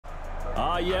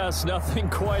Yes, nothing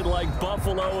quite like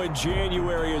Buffalo in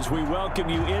January as we welcome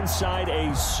you inside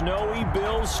a snowy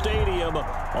Bills Stadium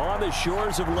on the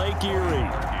shores of Lake Erie.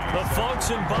 The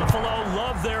folks in Buffalo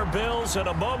love their Bills, and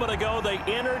a moment ago they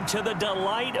entered to the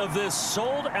delight of this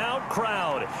sold-out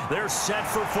crowd. They're set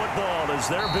for football as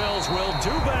their Bills will do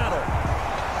battle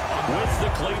with the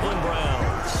Cleveland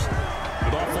Browns.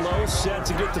 Buffalo set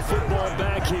to get the football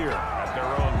back here at their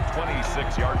own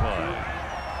 26-yard line.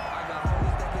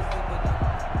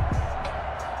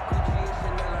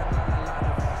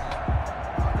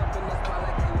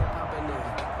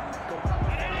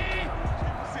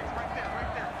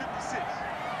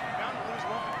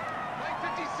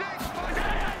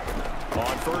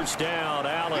 On first down,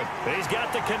 Allen. He's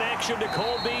got the connection to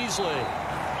Cole Beasley.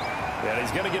 And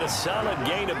he's going to get a solid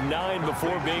gain of 9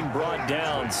 before being brought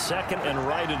down. Second and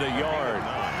right at a yard.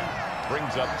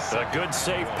 Brings up a good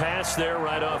safe pass there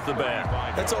right off the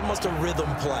bat. That's almost a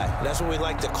rhythm play. That's what we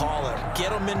like to call it.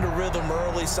 Get them into rhythm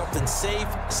early, something safe,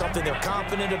 something they're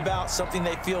confident about, something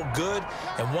they feel good.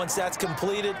 And once that's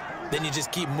completed, then you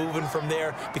just keep moving from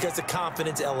there because the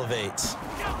confidence elevates.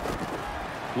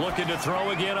 Looking to throw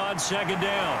again on second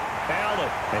down.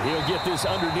 Allen, and he'll get this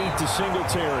underneath to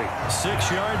Singletary. 6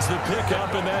 yards the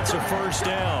pickup, and that's a first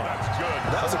down.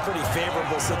 That was a pretty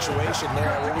favorable situation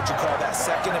there. What would you call that?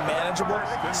 Second and manageable?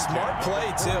 Smart play,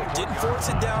 too. Didn't force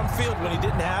it downfield when he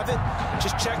didn't have it.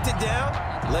 Just checked it down,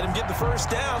 let him get the first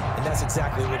down, and that's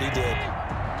exactly what he did.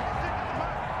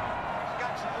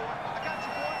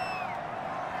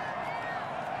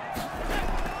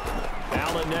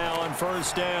 Allen now on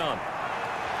first down.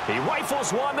 He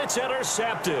rifles one that's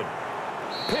intercepted.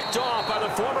 Picked off by the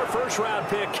former first-round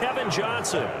pick, Kevin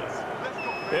Johnson.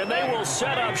 And they will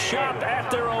set up shop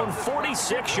at their own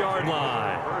 46-yard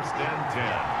line. First and 10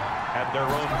 at their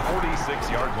own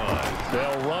 46-yard line.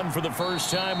 They'll run for the first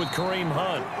time with Kareem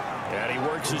Hunt. And he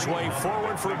works his way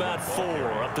forward for about 4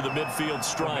 up to the midfield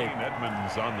stripe.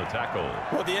 Edmonds on the tackle.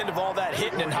 Well, the end of all that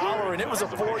hitting and hollering, it was a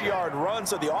 4-yard run,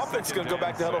 so the offense is going to go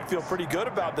back to huddle and feel pretty good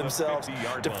about themselves.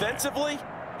 Defensively,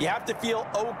 you have to feel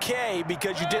okay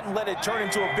because you didn't let it turn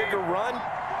into a bigger run,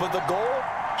 but the goal,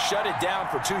 shut it down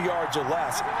for 2 yards or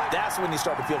less. That's when you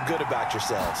start to feel good about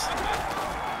yourselves.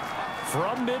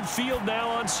 From midfield now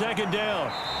on second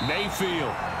down,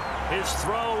 Mayfield. His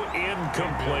throw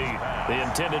incomplete. The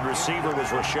intended receiver was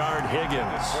Rashard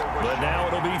Higgins. But now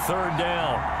it'll be third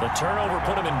down. The turnover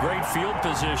put him in great field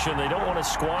position. They don't want to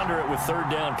squander it with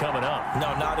third down coming up.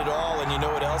 No, not at all. And you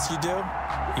know what else you do?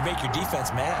 You make your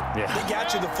defense mad. Yeah. They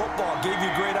got you the football, gave you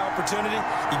a great opportunity.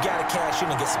 You got to cash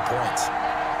in and get some points.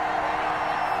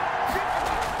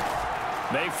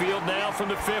 Mayfield now from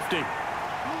the 50.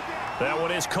 That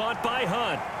one is caught by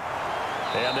Hunt.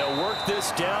 And they'll work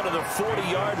this down to the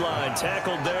 40-yard line,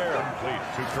 tackled there.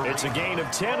 It's a gain of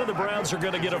 10, and the Browns are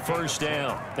going to get a first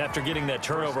down. After getting that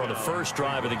turnover on the first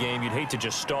drive of the game, you'd hate to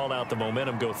just stall out the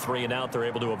momentum, go 3 and out. They're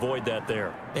able to avoid that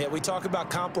there. Yeah, we talk about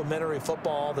complementary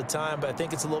football all the time, but I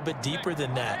think it's a little bit deeper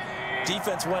than that.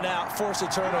 Defense went out, forced a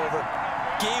turnover,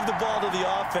 gave the ball to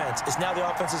the offense. It's now the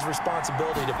offense's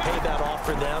responsibility to pay that off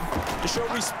for them, to show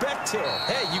respect to them.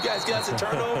 Hey, you guys got a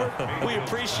turnover? We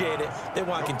appreciate it. They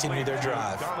want to continue their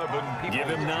drive. Give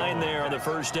him 9 there on the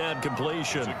first down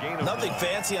completion. Nothing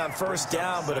fancy on first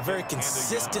down, but a very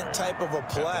consistent type of a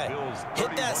play.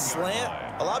 Hit that slant.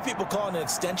 A lot of people call it an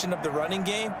extension of the running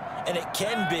game, and it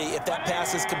can be if that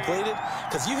pass is completed,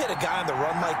 because you hit a guy on the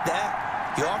run like that,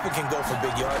 he often can go for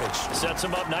big yardage. Sets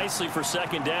him up nicely for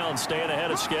second down, staying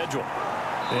ahead of schedule.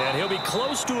 And he'll be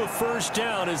close to a first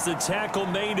down as the tackle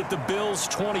made at the Bills'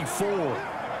 24.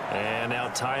 And now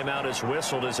timeout is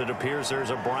whistled as it appears there's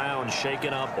a Brown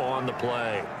shaken up on the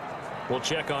play. We'll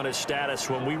check on his status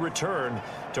when we return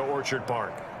to Orchard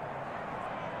Park.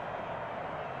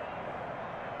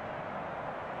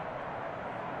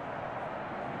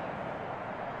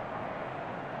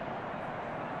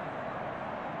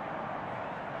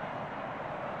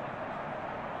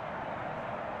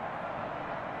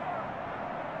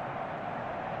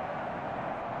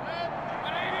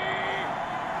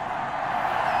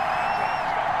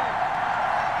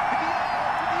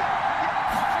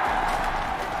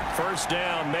 First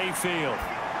down, Mayfield.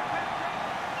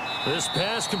 This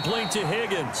pass complete to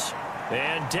Higgins.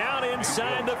 And down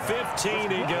inside the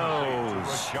 15 he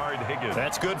goes.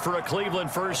 That's good for a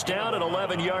Cleveland first down, an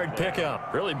 11-yard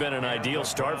pickup. Really been an ideal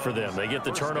start for them. They get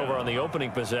the turnover on the opening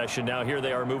possession. Now here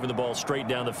they are moving the ball straight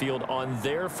down the field on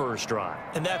their first drive.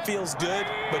 And that feels good,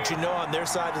 but you know on their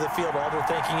side of the field all they're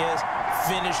thinking is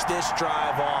finish this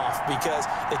drive off because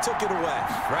they took it away,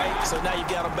 right? So now you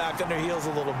got them back on their heels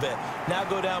a little bit. Now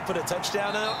go down, put a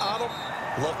touchdown on them.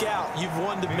 Look out. You've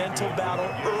won the mental battle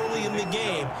early in in the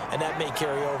game, and that may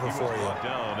carry over for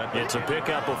you. It's a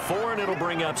pickup of 4, and it'll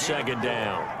bring up second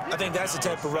down. I think that's the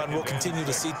type of run we'll continue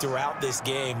to see throughout this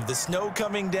game. The snow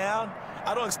coming down,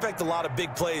 I don't expect a lot of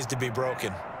big plays to be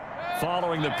broken.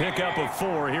 Following the pickup of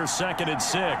 4, here's 2nd and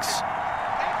 6.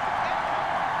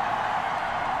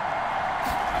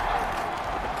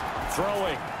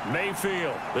 Throwing,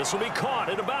 Mayfield. This will be caught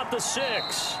at about the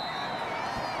 6.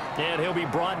 And he'll be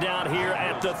brought down here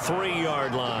at the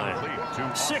 3-yard line.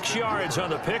 6 yards on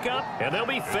the pickup, and they'll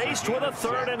be faced with a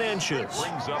 3rd and inches.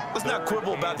 Let's not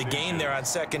quibble about the gain there on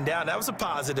 2nd down. That was a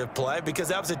positive play because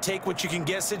that was a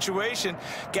take-what-you-can-get situation.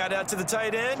 Got out to the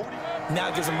tight end. Now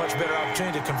it gives them a much better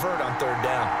opportunity to convert on 3rd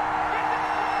down.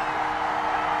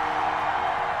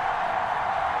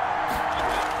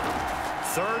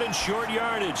 Third and short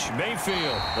yardage.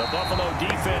 Mayfield. The Buffalo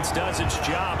defense does its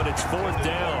job, and it's 4th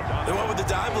down. They went with the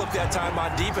dive look that time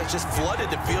on defense, just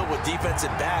flooded the field with defensive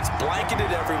backs,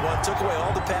 blanketed everyone, took away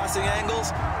all the passing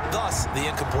angles, thus the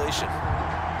incompletion.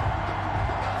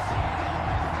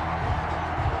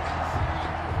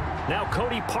 Now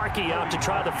Cody Parkey out to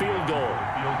try the field goal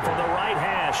from the right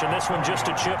hash, and this one just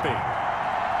a chippy.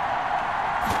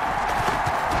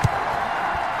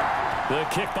 The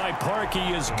kick by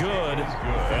Parkey is good,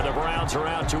 and the Browns are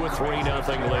out to a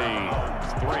 3-0 lead.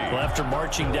 Well, after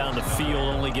marching down the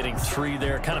field, only getting 3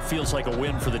 there, kind of feels like a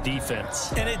win for the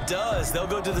defense. And it does. They'll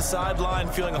go to the sideline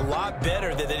feeling a lot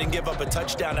better that they didn't give up a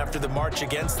touchdown after the march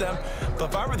against them.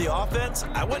 But if I were the offense,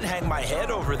 I wouldn't hang my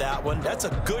head over that one. That's a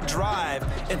good drive,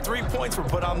 and 3 points were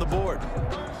put on the board.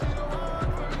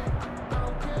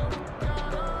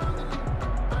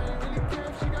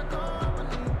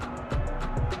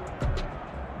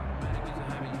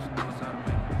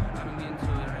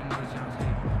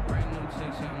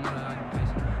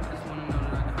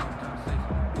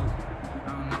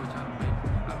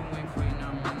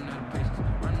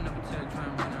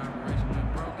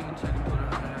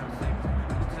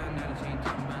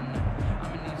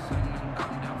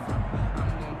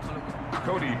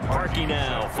 Parkey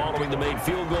now following the made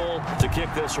field goal to kick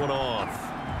this one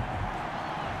off.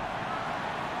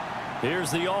 Here's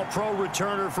the all-pro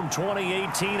returner from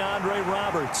 2018, Andre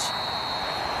Roberts.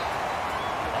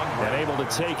 And able to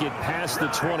take it past the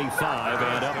 25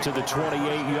 and up to the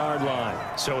 28-yard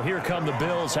line. So here come the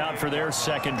Bills out for their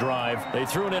 2nd drive. They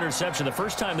threw an interception the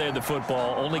first time they had the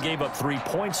football, only gave up 3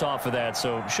 points off of that,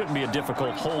 so shouldn't be a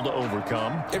difficult hole to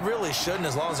overcome. It really shouldn't,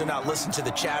 as long as they're not listening to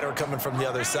the chatter coming from the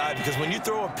other side, because when you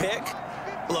throw a pick,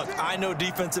 look, I know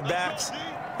defensive backs,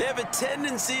 they have a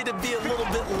tendency to be a little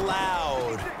bit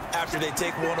loud after they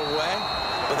take one away,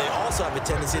 but they also have a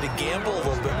tendency to gamble a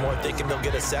little bit more, thinking they'll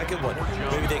get a second one.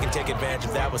 Maybe they can take advantage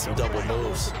of that with some double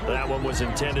moves. That one was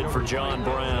intended for John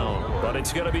Brown, but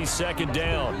it's going to be 2nd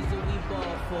down.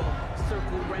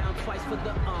 Circle round twice for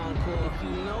the encore. If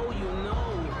you know, you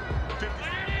know. 56,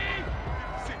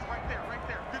 right there,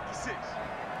 56.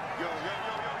 Yo.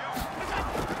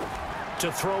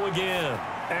 To throw again,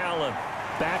 Allen.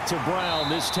 Back to Brown,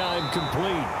 this time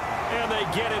complete. And they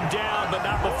get him down, but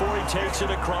not before he takes it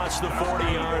across the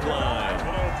 40-yard line.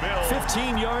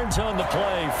 15 yards on the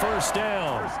play, 1st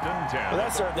down. Well,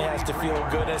 that certainly has to feel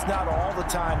good. It's not all the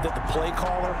time that the play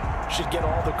caller should get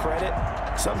all the credit.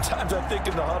 Sometimes I think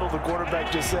in the huddle, the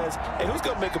quarterback just says, hey, who's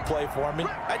going to make a play for me?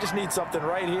 I just need something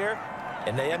right here.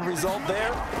 And the end result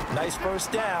there, nice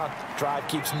 1st down. Drive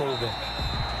keeps moving.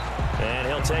 And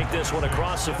he'll take this one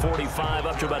across the 45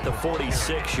 up to about the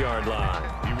 46-yard line.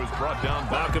 He was brought down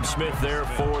by Malcolm Smith there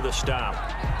for the stop.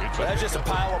 Well, that's just a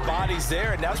pile of bodies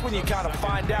there, and that's when you kind of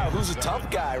find out who's a tough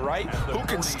guy, right? Who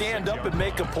can stand up and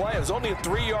make a play. It was only a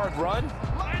 3-yard run,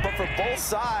 but for both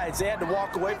sides, they had to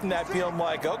walk away from that feeling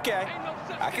like, okay,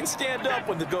 I can stand up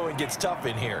when the going gets tough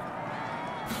in here.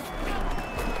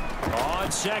 On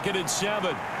 2nd and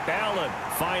 7, Allen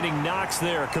finding Knox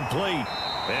there, complete.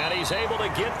 And he's able to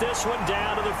get this one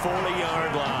down to the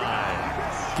 40-yard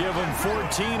line. Give him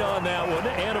 14 on that one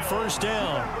and a 1st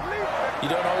down. You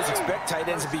don't always expect tight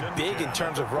ends to be big in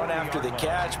terms of run after the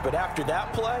catch, but after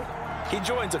that play, he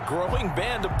joins a growing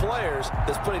band of players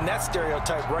that's putting that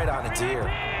stereotype right on its ear.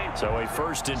 So a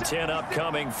 1st and 10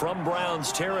 upcoming from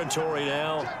Browns territory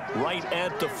now, right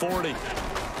at the 40.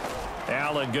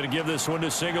 Allen going to give this one to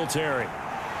Singletary.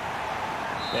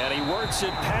 And he works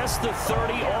it past the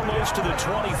 30, almost to the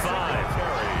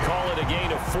 25. Call it a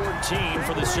gain of 14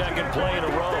 for the 2nd play in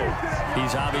a row.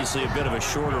 He's obviously a bit of a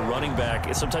shorter running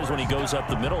back. Sometimes when he goes up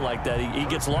the middle like that, he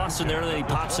gets lost in there, and then he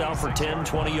pops out for 10,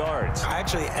 20 yards. I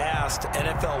actually asked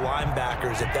NFL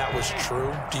linebackers if that was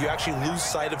true. Do you actually lose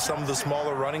sight of some of the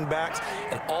smaller running backs?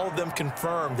 And all of them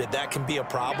confirmed that that can be a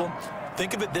problem.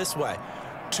 Think of it this way.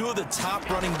 Two of the top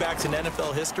running backs in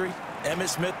NFL history, Emmitt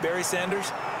Smith, Barry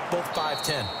Sanders, both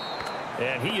 5'10".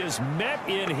 And he is met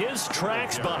in his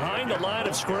tracks behind the line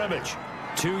of scrimmage.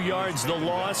 2 yards the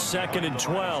loss, 2nd and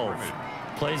 12.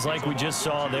 Plays like we just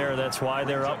saw there. That's why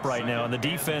they're up right now. And the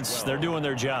defense, they're doing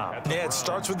their job. Yeah, it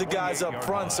starts with the guys up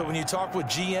front. So when you talk with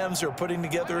GMs who are putting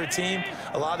together a team,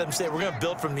 a lot of them say, we're going to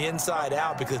build from the inside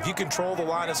out, because if you control the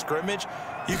line of scrimmage,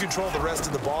 you control the rest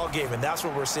of the ball game, and that's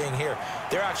what we're seeing here.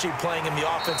 They're actually playing in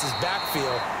the offense's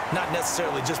backfield, not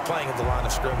necessarily just playing at the line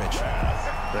of scrimmage.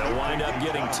 They'll wind up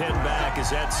getting 10 back as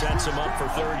that sets them up for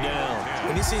 3rd down.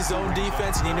 When you see zone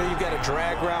defense and you know you've got a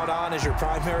drag route on as your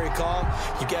primary call,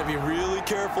 you got to be really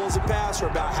careful as a passer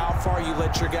about how far you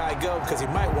let your guy go, because he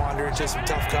might wander into some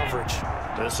tough coverage.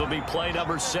 This will be play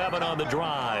number 7 on the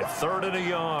drive, 3rd and a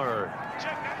yard.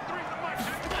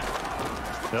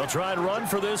 They'll try and run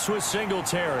for this with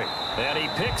Singletary. And he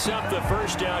picks up the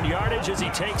 1st down yardage as he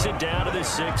takes it down to the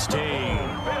 16.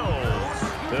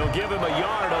 They'll give him a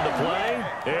yard on the play,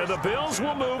 and the Bills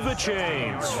will move the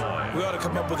chains. We ought to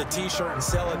come up with a T-shirt and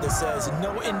sell it that says,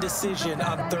 no indecision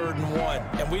on 3rd and 1.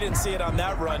 And we didn't see it on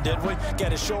that run, did we?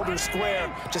 Got his shoulders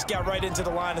square, just got right into the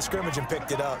line of scrimmage and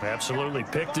picked it up. Absolutely.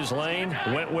 Picked his lane,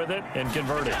 went with it, and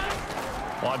converted.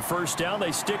 On 1st down,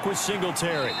 they stick with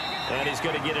Singletary. And he's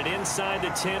going to get it inside the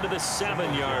 10 to the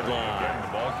 7-yard line.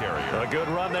 The ball carrier. A good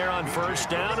run there on 1st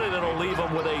down, and it'll leave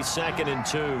them with a 2nd and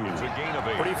 2. It's a gain of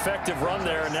 8. Pretty effective run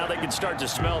there, and now they can start to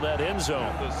smell that end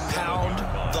zone. Pound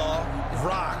the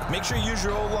rock. Make sure you use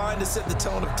your O-line to set the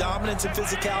tone of dominance and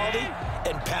physicality,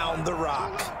 and pound the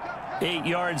rock. 8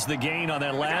 yards the gain on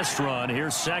that last run.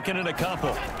 Here's 2nd and a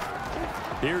couple.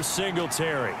 Here's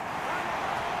Singletary.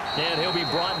 And he'll be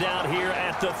brought down here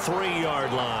at the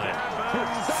 3-yard line.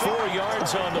 4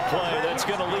 yards on the play. That's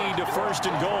going to lead to 1st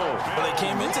and goal. Well, they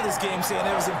came into this game saying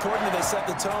it was important that they set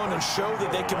the tone and show that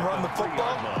they can run the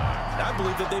football. And I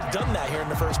believe that they've done that here in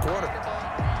the 1st quarter.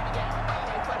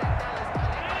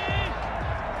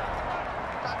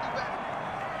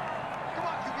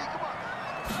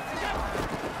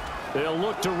 They'll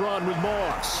look to run with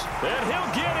Moss. And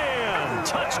he'll get in.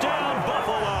 Touchdown,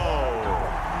 Buffalo.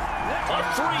 A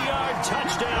 3-yard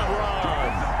touchdown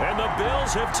run. And the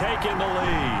Bills have taken the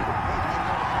lead.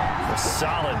 A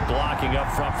solid blocking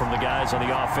up front from the guys on the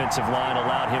offensive line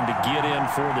allowed him to get in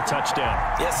for the touchdown.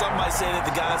 Yeah, some might say that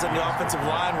the guys on the offensive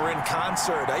line were in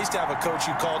concert. I used to have a coach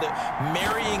who called it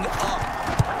marrying up,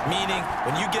 meaning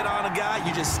when you get on a guy,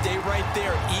 you just stay right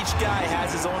there. Each guy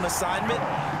has his own assignment.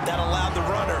 That allowed the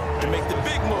runner to make the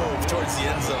big move towards the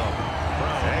end zone.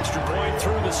 Extra point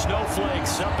through the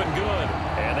snowflakes, up and good.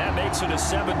 And that makes it a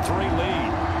 7-3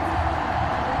 lead.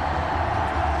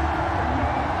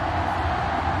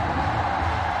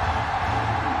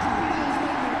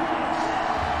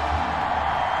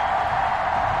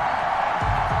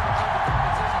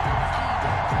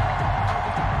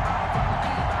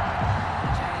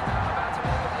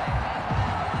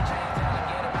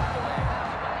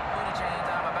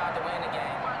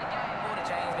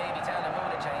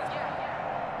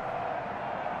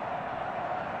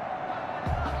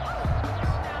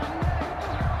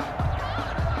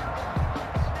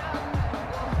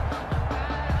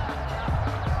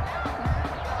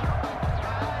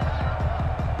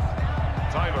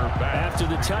 After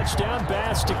the touchdown,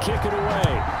 Bass to kick it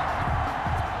away.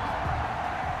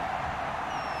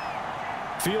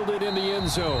 Fielded in the end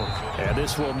zone. And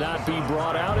this will not be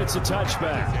brought out. It's a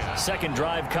touchback. Second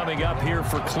drive coming up here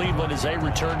for Cleveland as they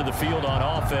return to the field on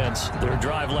offense. Their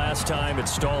drive last time, it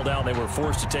stalled out. They were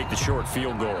forced to take the short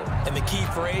field goal. And the key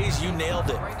phrase, you nailed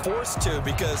it. Forced to,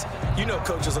 because you know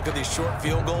coaches look at these short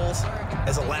field goals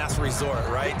as a last resort,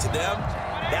 right? To them,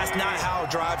 that's not how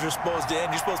drives are supposed to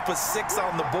end. You're supposed to put 6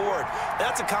 on the board.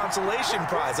 That's a consolation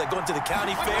prize. Like going to the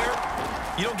county fair,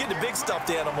 you don't get the big stuffed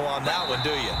animal on that one,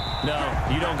 do you? No,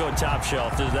 you don't go top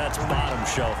shelf. That's bottom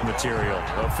shelf material.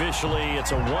 Officially,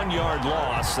 it's a 1-yard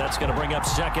loss. That's going to bring up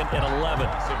 2nd and 11.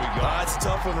 That's a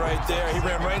tough one right there. He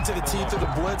ran right into the teeth of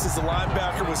the blitz as the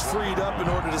linebacker was freed up in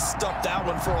order to stuff that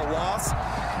one for a loss.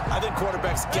 I think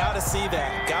quarterbacks got to see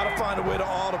that. Got to find a way to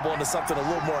audible into something a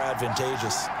little more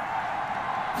advantageous.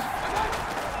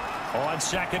 On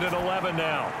 2nd and 11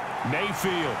 now.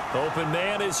 Mayfield. Open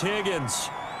man is Higgins.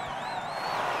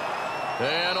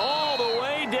 And all the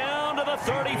way down to the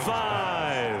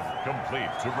 35. Complete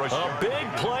to Rashard. A big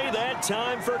play that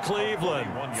time for Cleveland.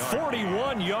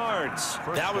 41 yards.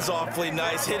 That was awfully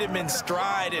nice. Hit him in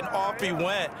stride, and off he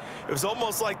went. It was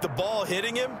almost like the ball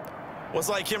hitting him was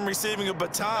like him receiving a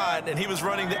baton, and he was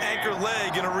running the anchor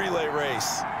leg in a relay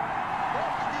race.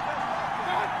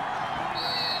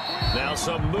 Now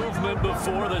some movement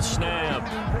before the snap.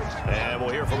 And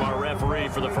we'll hear from our referee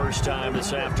for the first time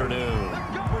this afternoon.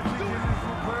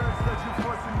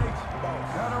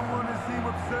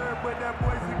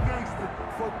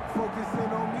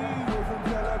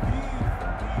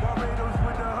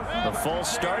 The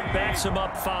false start backs him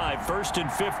up 5, 1st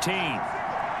and 15.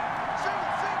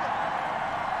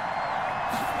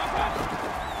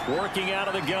 Working out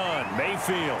of the gun,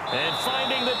 Mayfield, and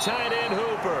finding the tight end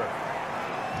Hooper.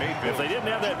 If they didn't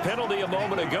have that penalty a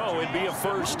moment ago, it'd be a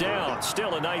first down.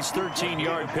 Still a nice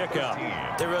 13-yard pickup.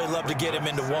 They really love to get him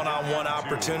into one-on-one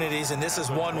opportunities, and this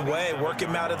is one way. Work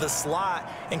him out of the slot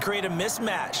and create a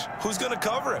mismatch. Who's going to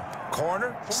cover him?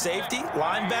 Corner, safety,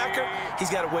 linebacker? He's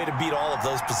got a way to beat all of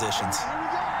those positions.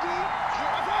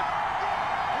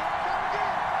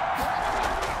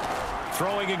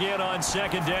 Throwing again on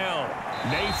 2nd down.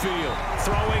 Mayfield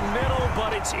throwing middle, but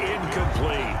it's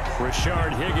incomplete.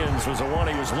 Rashard Higgins was the one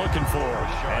he was looking for,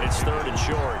 and it's 3rd and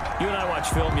short. You and I watched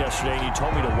film yesterday, and you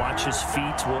told me to watch his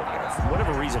feet. Well, for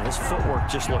whatever reason, his footwork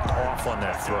just looked off on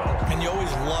that throw. And you always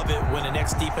love it when the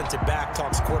next defensive back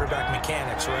talks quarterback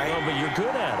mechanics, right? Well, but you're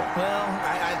good at it. Well,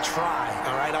 I try,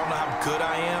 all right? I don't know how good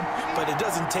I am, but it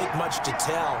doesn't take much to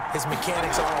tell. His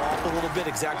mechanics are off a little bit,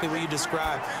 exactly what you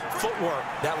described. Footwork,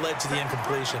 that led to the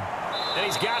incompletion. And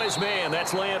he's got his man.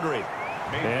 That's Landry.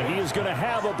 And he is going to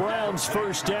have a Browns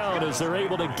first down as they're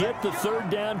able to get the 3rd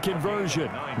down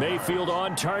conversion. Mayfield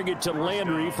on target to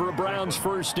Landry for a Browns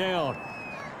first down.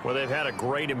 Well, they've had a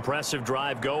great, impressive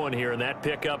drive going here, and that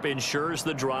pickup ensures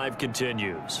the drive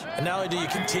continues. And not only do you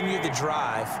continue the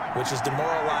drive, which is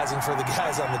demoralizing for the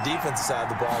guys on the defensive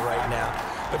side of the ball right now,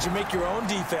 but you make your own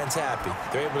defense happy.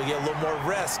 They're able to get a little more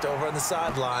rest over on the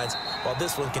sidelines while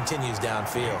this one continues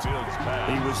downfield.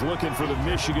 He was looking for the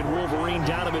Michigan Wolverine,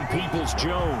 Donovan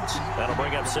Peoples-Jones. That'll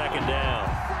bring up 2nd down.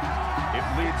 It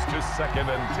leads to 2nd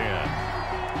and 10.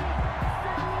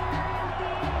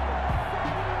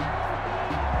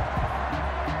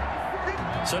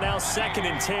 So now 2nd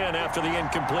and 10 after the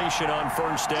incompletion on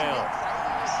 1st down.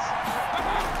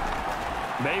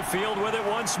 Mayfield with it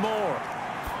once more.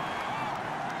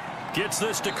 Gets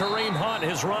this to Kareem Hunt,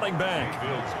 his running back.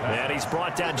 And he's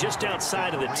brought down just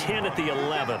outside of the 10 at the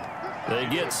 11. They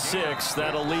get 6.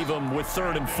 That'll leave them with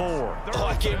 3rd and 4. Oh,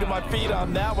 I came to my feet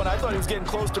on that one. I thought he was getting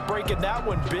close to breaking that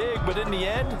one big, but in the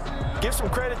end, give some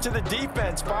credit to the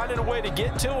defense, finding a way to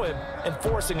get to him and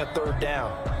forcing a 3rd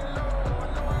down.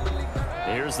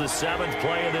 Here's the 7th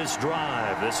play of this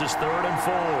drive. This is 3rd and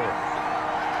 4.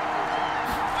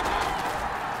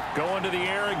 Going to the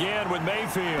air again with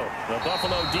Mayfield. The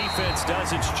Buffalo defense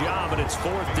does its job, and it's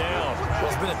 4th down.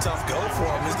 Well, it's been a tough go for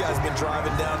him. These guys have been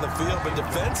driving down the field, but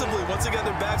defensively, once they got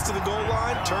their backs to the goal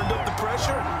line, turned up the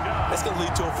pressure, that's going to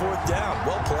lead to a 4th down.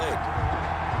 Well played.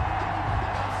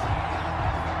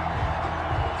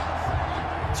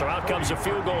 So out comes a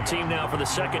field goal team now for the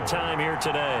 2nd time here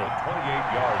today.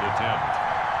 28-yard attempt.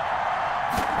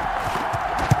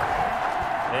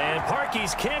 And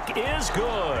Parkey's kick is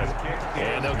good.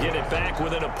 And they'll get it back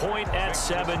within a point at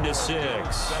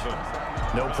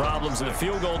 7-6. No problems in the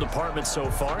field goal department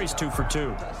so far. He's 2 for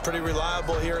 2. Pretty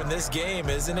reliable here in this game,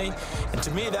 isn't he? And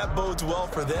to me, that bodes well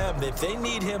for them. If they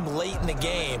need him late in the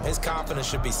game, his confidence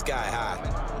should be sky high.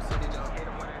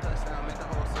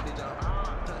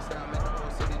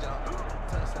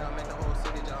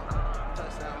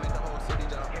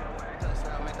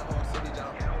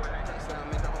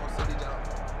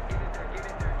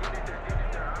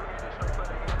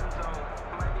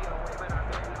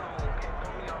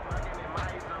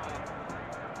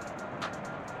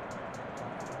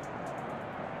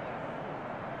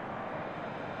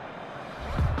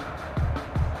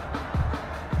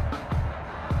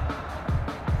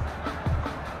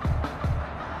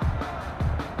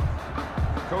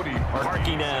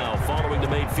 Parkey now following the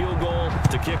made field goal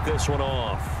to kick this one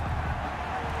off.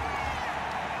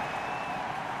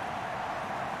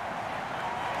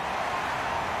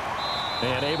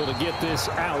 And able to get this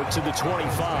out to the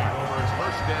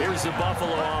 25. Here's the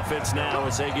Buffalo offense now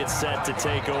as they get set to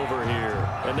take over here.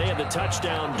 And they had the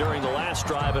touchdown during the last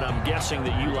drive, and I'm guessing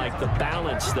that you like the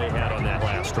balance they had on that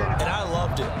last drive. And I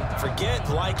loved it. Forget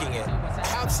liking it.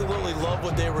 Absolutely love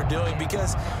what they were doing,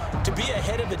 because to be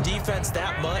ahead of a defense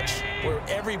that much, where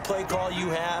every play call you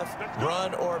have,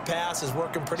 run or pass, is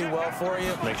working pretty well for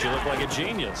you. Makes you look like a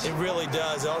genius. It really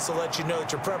does. It also lets you know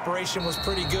that your preparation was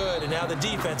pretty good, and now the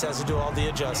defense has to do all the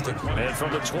adjusting. And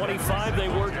from the 25, they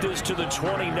worked this to the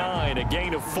 29, a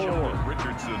gain of 4.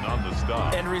 Richardson on the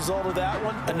stop. End result of that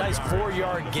one, a nice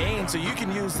 4-yard gain, so you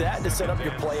can use that to set up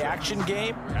your play-action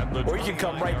game, or you can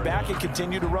come right back and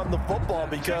continue to run the football,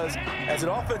 because as an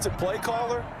offensive play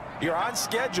caller, you're on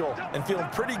schedule and feeling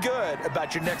pretty good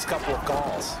about your next couple of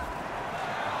calls.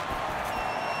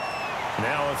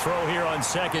 Now a throw here on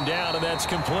second down, and that's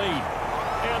complete.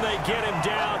 And they get him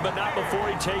down, but not before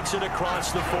he takes it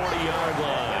across the 40-yard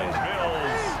line.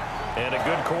 And a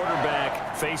good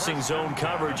quarterback facing zone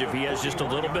coverage. If he has just a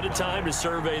little bit of time to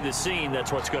survey the scene,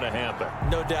 that's what's going to happen.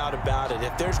 No doubt about it.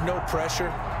 If there's no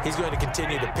pressure, he's going to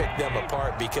continue to pick them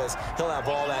apart because he'll have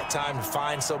all that time to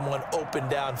find someone open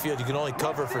downfield. You can only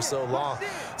cover for so long.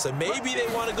 So maybe they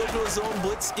want to go to a zone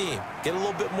blitz scheme, get a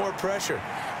little bit more pressure.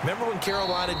 Remember when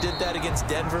Carolina did that against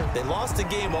Denver? They lost the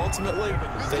game ultimately.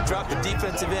 They dropped the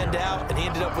defensive end out, and he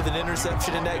ended up with an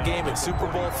interception in that game in Super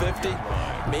Bowl 50.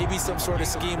 Maybe some sort of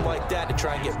scheme like that to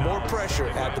try and get more pressure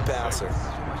at the passer.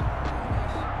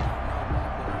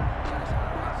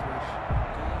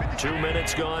 2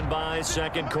 minutes gone by,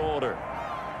 second quarter.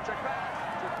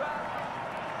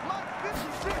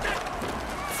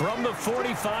 From the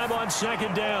 45 on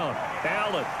second down,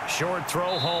 Allen, short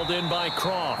throw hauled in by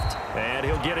Croft, and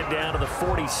he'll get it down to the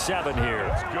 47 here.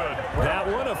 That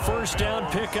one, a first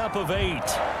down pickup of 8.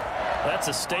 That's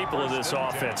a staple of this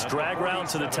offense. Drag route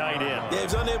to the tight end. Yeah, he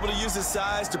was unable to use his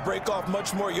size to break off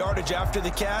much more yardage after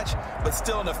the catch, but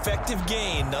still an effective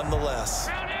gain nonetheless.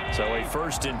 So a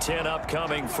 1st and 10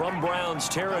 upcoming from Browns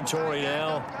territory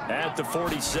now at the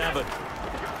 47.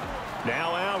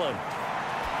 Now Allen.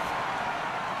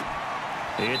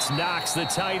 It's Knox, the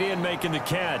tight end, making the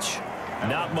catch.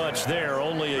 Not much there,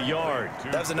 only a yard.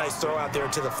 That was a nice throw out there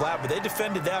to the flat, but they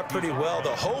defended that pretty well.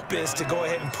 The hope is to go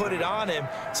ahead and put it on him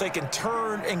so he can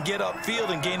turn and get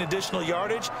upfield and gain additional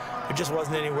yardage. There just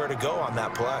wasn't anywhere to go on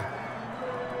that play.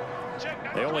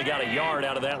 They only got a yard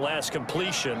out of that last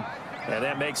completion, and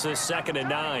that makes this 2nd and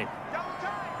 9.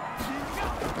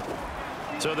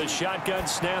 So the shotgun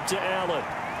snap to Allen.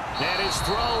 And his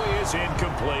throw is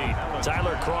incomplete.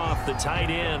 Tyler Croft, the tight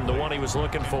end, the one he was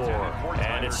looking for.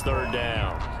 And it's 3rd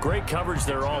down. Great coverage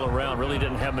there all around. Really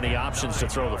didn't have many options to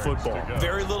throw the football.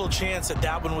 Very little chance that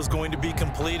that one was going to be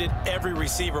completed. Every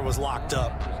receiver was locked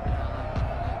up.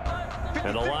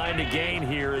 And the line to gain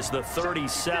here is the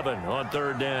 37 on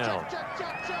 3rd down.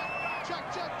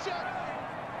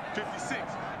 56.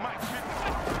 Mike,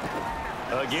 56.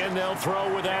 Again, they'll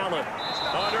throw with Allen.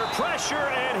 Under pressure,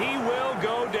 and he will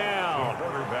go down.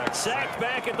 Sacked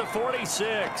back at the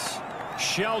 46.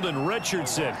 Sheldon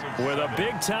Richardson with a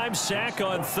big-time sack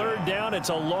on 3rd down. It's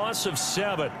a loss of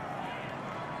 7.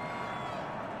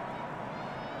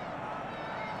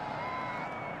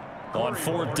 On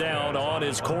 4th down, on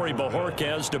is Corey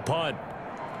Bojorquez to punt.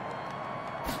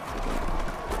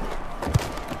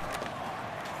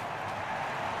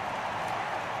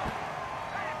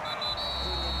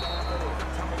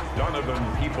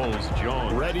 Donovan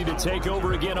Peoples-Jones. Ready to take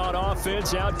over again on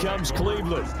offense. Out comes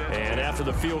Cleveland. And after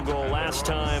the field goal last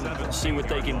time, see what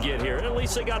they can get here. At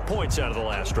least they got points out of the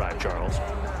last drive, Charles.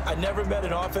 I never met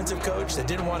an offensive coach that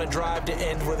didn't want to drive to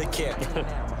end with a kick.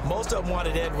 Most of them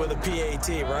wanted to end with a PAT,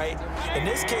 right? In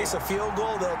this case, a field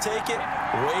goal, they'll take it.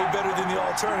 Way better than the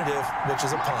alternative, which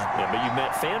is a punt. Yeah, but you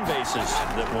met fan bases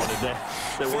that wanted that,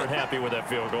 that weren't happy with that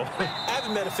field goal. I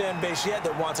haven't met a fan base yet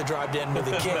that wants to drive to end with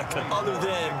a kick, other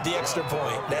than the extra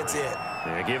point. That's it.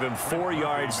 Yeah, give him 4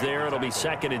 yards there. It'll be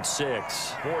 2nd and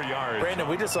 6. 4 yards. Brandon,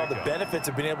 we just saw the benefits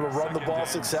of being able to run the ball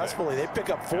successfully. They pick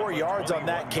up 4 yards on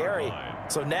that carry.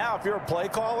 So now, if you're a play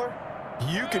caller,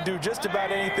 you can do just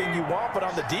about anything you want, but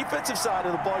on the defensive side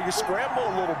of the ball, you scramble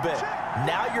a little bit.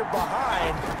 Now you're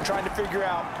behind trying to figure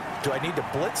out, do I need to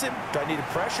blitz him? Do I need to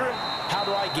pressure him? How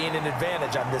do I gain an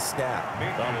advantage on this snap?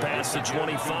 Past the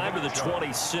 25 to the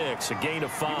 26, a gain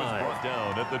of 5.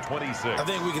 Down at the 26. I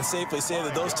think we can safely say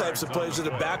that those types of plays are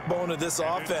the backbone of this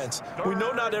offense. We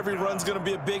know not every run's going to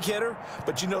be a big hitter,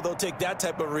 but you know they'll take that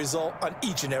type of result on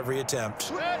each and every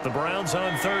attempt. The Browns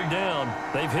on 3rd down.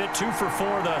 They've hit 2 for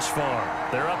 4 thus far.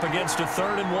 They're up against a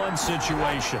 3rd and 1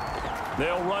 situation.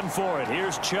 They'll run for it.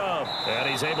 Here's Chubb, and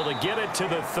he's able to get it to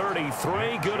the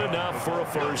 33. Good enough for a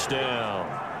 1st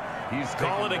down. He's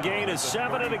calling a gain of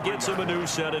 7, and it gets him a new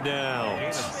set of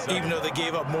downs. Even though they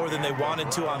gave up more than they wanted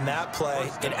to on that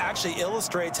play, it actually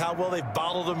illustrates how well they've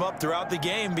bottled him up throughout the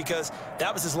game, because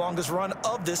that was his longest run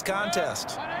of this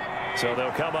contest. So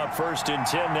they'll come up 1st and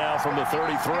 10 now from the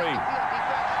 33.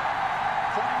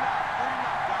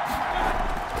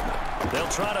 They'll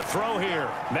try to throw here.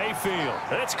 Mayfield.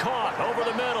 It's caught over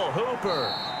the middle.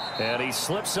 Hooper. And he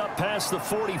slips up past the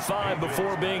 45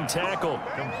 before being tackled.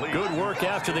 Good work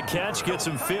after the catch. Gets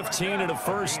him 15 and a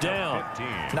 1st down.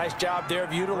 Nice job there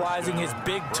of utilizing his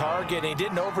big target. He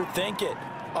didn't overthink it.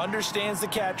 Understands the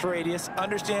catch radius.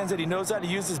 Understands that he knows how to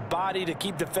use his body to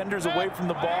keep defenders away from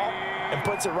the ball. and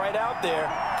puts it right out there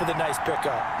for the nice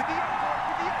pickup.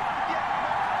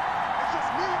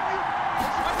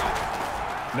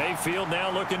 Mayfield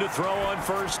now looking to throw on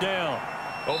first down.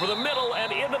 Over the middle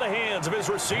and into the hands of his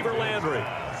receiver, Landry.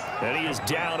 And he is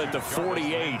down at the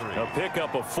 48. A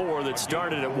pickup of 4 that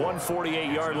started at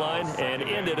 148-yard line and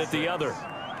ended at the other.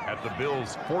 At the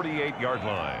Bills' 48-yard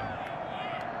line.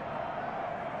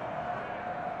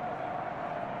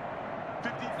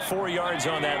 4 yards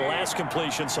on that last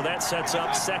completion, so that sets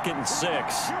up 2nd and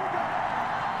 6.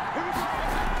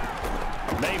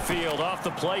 Mayfield off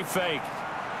the play fake.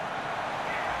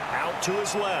 Out to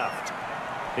his left.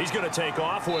 He's going to take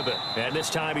off with it. And this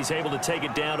time he's able to take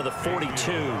it down to the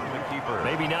 42.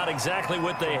 Maybe not exactly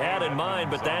what they had in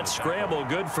mind, but that scramble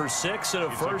good for 6 and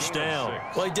a first down.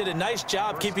 Well, he did a nice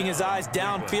job keeping his eyes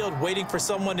downfield, waiting for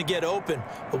someone to get open.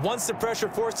 But once the pressure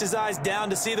forced his eyes down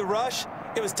to see the rush,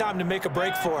 it was time to make a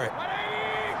break for it.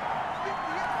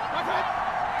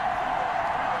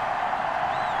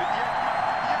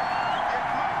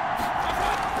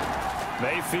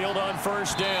 Mayfield on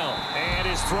first down, and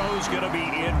his throw's going to be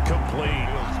incomplete.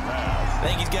 I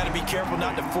think he's got to be careful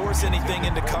not to force anything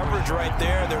into coverage right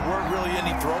there. There weren't really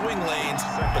any throwing lanes,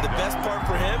 but the best part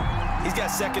for him, he's got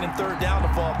 2nd and 3rd down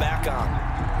to fall back on.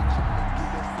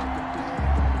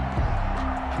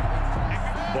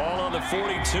 Ball on the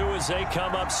 42 as they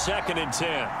come up 2nd and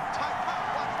 10.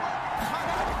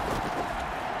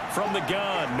 From the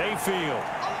gun, Mayfield.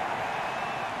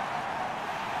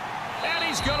 And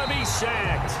he's going to be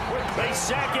sacked. They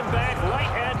sack him back right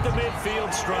at the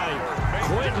midfield stripe.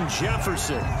 Quentin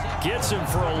Jefferson gets him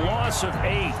for a loss of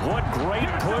 8. What great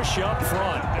push up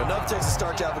front. Enough takes to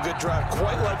start to have a good drive.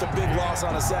 Quite like a big loss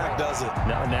on a sack, does it?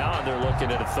 Now they're looking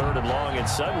at a 3rd and long, and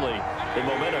suddenly the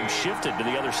momentum shifted to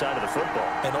the other side of the football.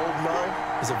 And old Mo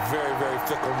is a very, very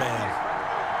fickle man.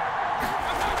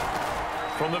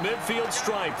 From the midfield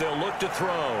stripe, they'll look to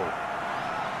throw.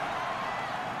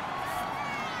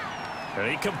 And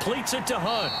he completes it to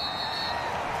Hunt.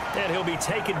 And he'll be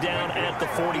taken down at the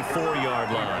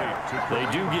 44-yard line. They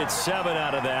do get 7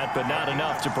 out of that, but not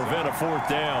enough to prevent a 4th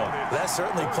down. That's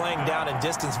certainly playing down in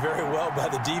distance very well by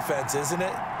the defense, isn't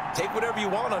it? Take whatever you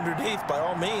want underneath, by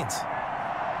all means.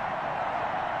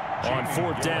 On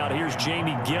 4th down, here's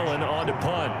Jamie Gillen on to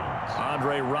punt.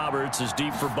 Andre Roberts is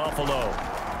deep for Buffalo.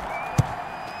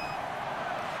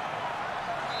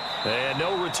 And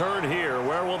no return here.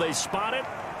 Where will they spot it?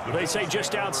 They say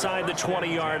just outside the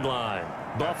 20-yard line.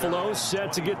 Buffalo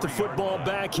set to get the football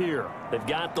back here. They've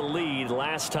got the lead.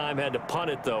 Last time had to punt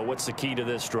it, though. What's the key to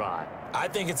this drive? I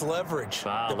think it's leverage.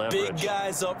 Leverage. Big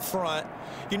guys up front.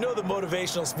 You know the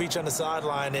motivational speech on the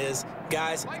sideline is,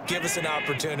 guys, give us an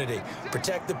opportunity.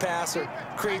 Protect the passer,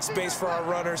 create space for our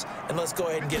runners, and let's go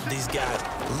ahead and get these guys.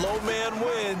 Low man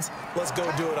wins. Let's go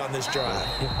do it on this drive.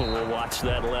 We'll watch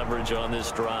that leverage on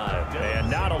this drive. And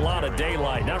not a lot of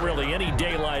daylight. Not really any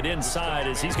daylight inside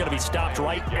as he's going to be stopped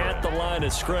right at the line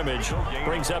of scrimmage.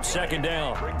 Brings up 2nd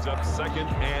down. Brings up 2nd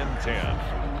and 10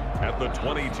 at the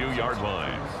 22-yard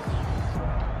line.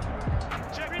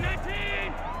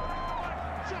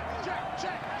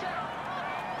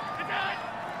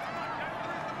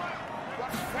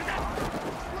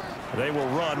 They will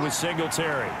run with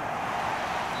Singletary.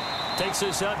 Takes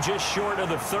this up just short of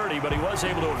the 30, but he was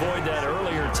able to avoid that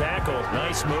earlier tackle.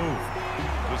 Nice move.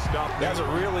 That's a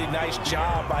really nice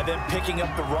job by them picking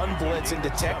up the run blitz and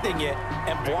detecting it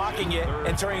and blocking it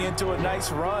and turning it into a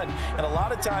nice run. And a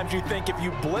lot of times you think if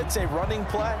you blitz a running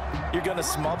play, you're going to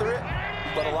smother it.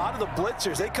 But a lot of the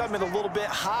blitzers, they come in a little bit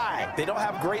high. They don't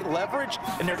have great leverage,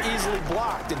 and they're easily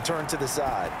blocked and turned to the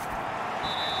side.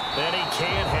 And he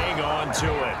can't hang on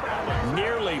to it.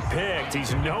 Nearly picked.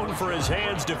 He's known for his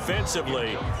hands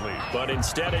defensively, but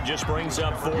instead it just brings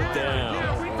up 4th down.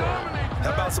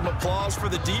 How about some applause for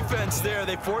the defense there?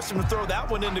 They forced him to throw that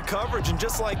one into coverage, and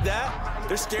just like that,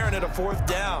 they're staring at a 4th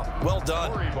down. Well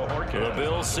done. The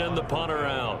Bills send the punter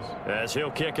out as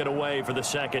he'll kick it away for the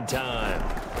 2nd time.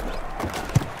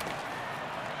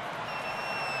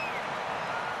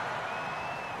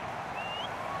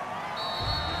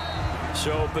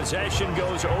 So possession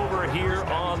goes over here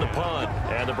on the punt,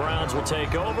 and the Browns will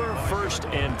take over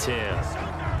 1st and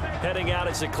 10. Heading out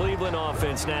is the Cleveland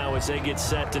offense now as they get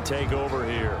set to take over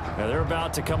here. Now they're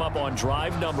about to come up on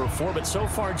drive number 4, but so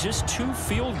far just 2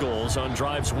 field goals on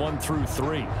drives 1 through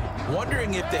 3.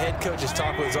 Wondering if the head coach has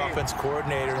talked with his offense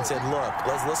coordinator and said, look,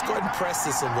 let's go ahead and press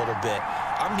this a little bit.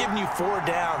 I'm giving you 4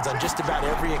 downs on just about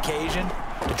every occasion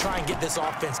to try and get this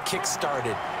offense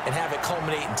kick-started and have it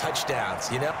culminate in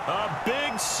touchdowns, you know? A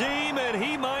big seam, and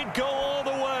he might go all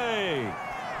the way.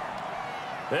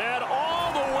 And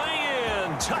all the way in.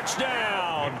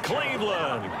 Touchdown. touchdown,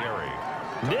 Cleveland.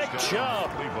 Nick Chubb,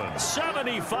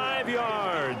 75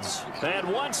 yards.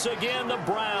 And once again, the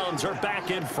Browns are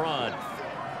back in front.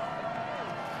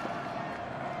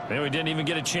 And we didn't even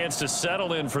get a chance to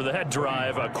settle in for that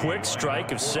drive. A quick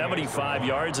strike of 75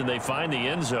 yards, and they find the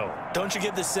end zone. Don't you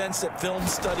get the sense that film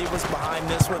study was behind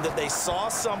this one, that they saw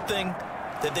something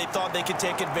that they thought they could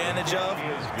take advantage of?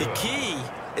 The key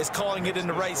is calling it in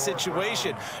the right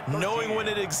situation, knowing when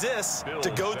it exists to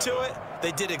go to it.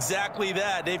 They did exactly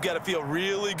that. They've got to feel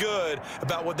really good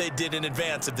about what they did in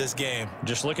advance of this game.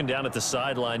 Just looking down at the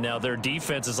sideline now, their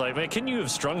defense is like, man, can you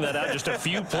have strung that out just a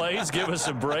few plays? Give us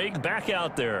a break. Back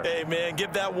out there. Hey, man,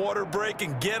 give that water break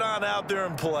and get on out there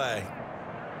and play.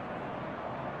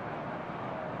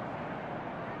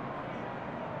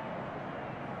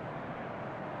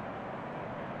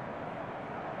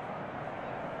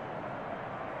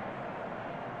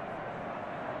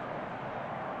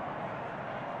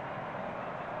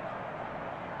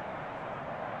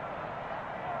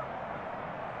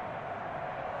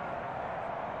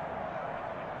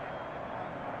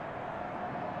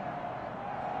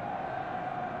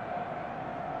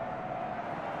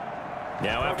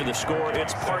 Now after the score,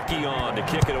 it's Parkey on to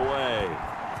kick it away.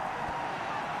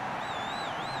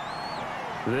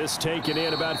 This taken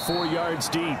in about 4 yards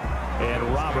deep. And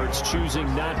Roberts choosing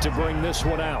not to bring this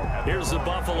one out. Here's the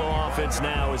Buffalo offense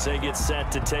now as they get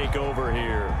set to take over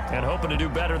here. And hoping to do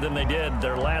better than they did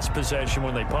their last possession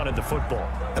when they punted the football.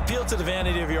 Appeal to the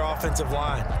vanity of your offensive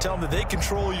line. Tell them that they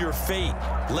control your fate.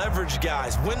 Leverage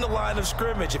guys. Win the line of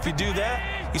scrimmage. If you do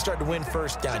that, you start to win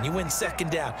first down. You win second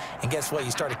down. And guess what?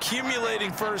 You start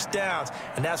accumulating first downs.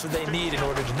 And that's what they need in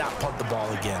order to not punt the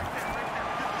ball again.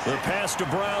 The pass to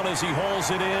Brown as he hauls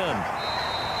it in.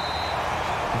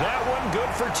 That one good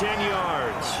for 10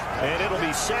 yards. And it'll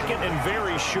be second and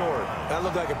very short. That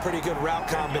looked like a pretty good route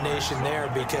combination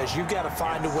there because you've got to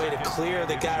find a way to clear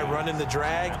the guy running the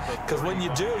drag. Because when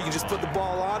you do, you just put the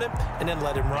ball on him and then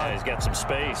let him run. Yeah, he's got some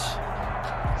space.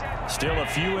 Still a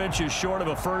few inches short of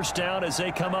a first down as they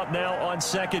come up now on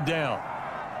second down.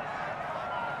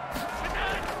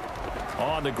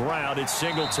 On the ground, it's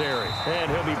Singletary. And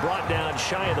he'll be brought down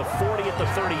shy of the 40 at the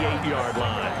 38-yard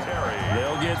line.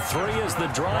 They'll get 3 as the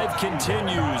drive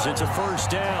continues. It's a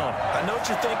first down. I know what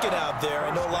you're thinking out there.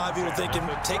 I know a lot of people are thinking,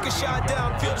 take a shot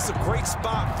downfield. It's a great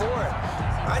spot for it.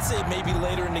 I'd say maybe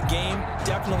later in the game,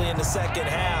 definitely in the second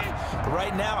half. But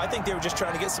right now, I think they were just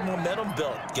trying to get some momentum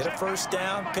built. Get a first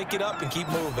down, pick it up, and keep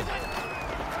moving.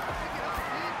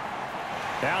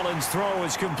 Allen's throw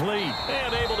is complete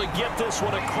and able to get this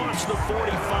one across the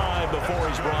 45 before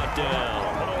he's brought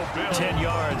down. 10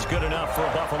 yards, good enough for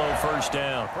a Buffalo first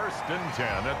down. First and 10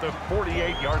 at the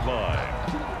 48-yard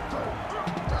line.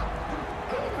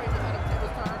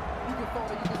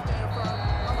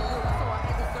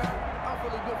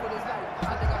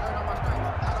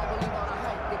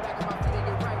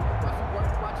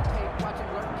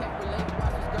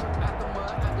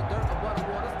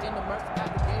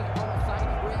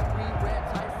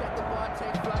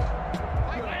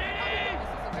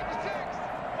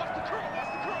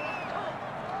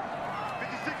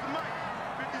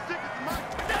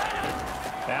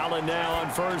 Allen now on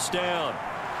first down.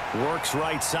 Works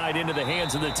right side into the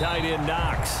hands of the tight end,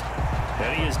 Knox.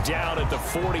 And he is down at the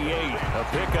 48. A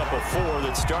pickup of 4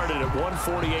 that started at one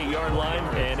 48-yard line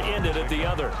and ended at the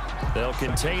other. They'll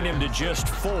contain him to just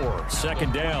 4.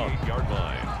 Second down. 8-yard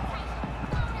line.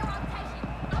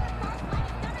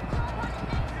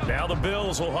 Now the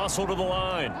Bills will hustle to the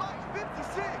line.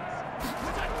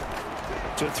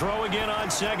 To throw again on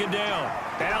second down.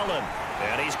 Allen.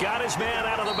 And he's got his man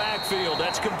out of the backfield.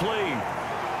 That's complete.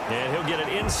 And he'll get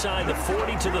it inside the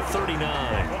 40 to the 39.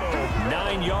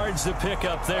 9 yards to pick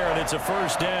up there, and it's a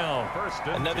first down.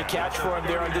 Another catch for him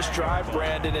there on this drive,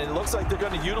 Brandon. And it looks like they're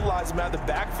going to utilize him out of the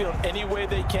backfield any way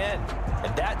they can.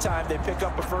 And that time they pick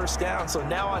up a first down. So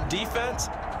now on defense,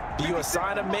 do you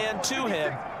assign a man to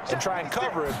him and try and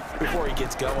cover him before he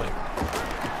gets going?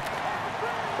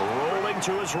 Rolling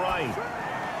to his right.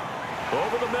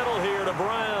 Over the middle here to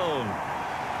Brown.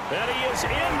 And he is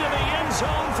into the end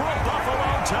zone for a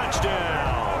Buffalo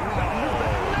touchdown.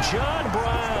 John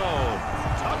Brown,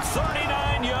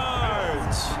 39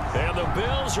 yards. And the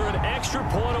Bills are an extra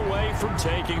point away from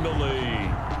taking the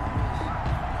lead.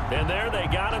 And there they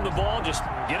got him the ball. Just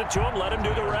get it to him, let him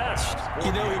do the rest.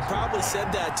 You know, he probably said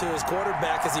that to his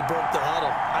quarterback as he broke the huddle.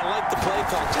 I like the play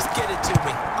call. Just get it to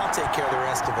me. I'll take care of the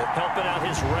rest of it. Helping out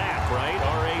his rap, right?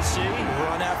 RAC.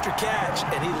 Run after catch,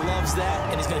 and he loves that,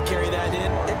 and he's going to carry that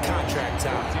in at contract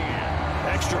time.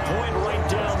 Extra point right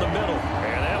down the middle.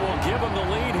 And that will give him the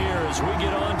lead here as we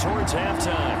get on towards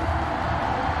halftime.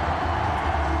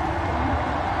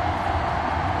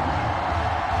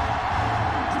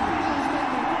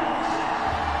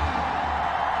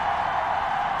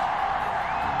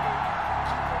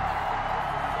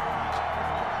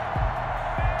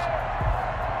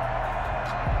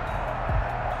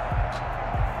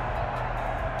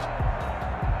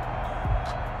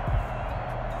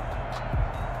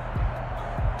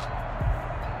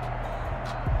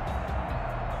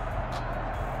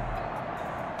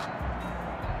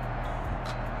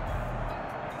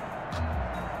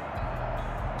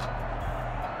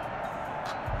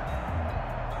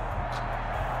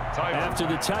 After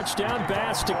the touchdown,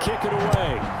 Bass to kick it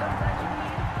away.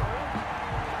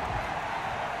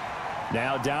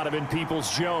 Now Donovan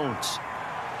Peoples-Jones.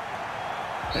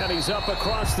 And he's up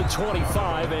across the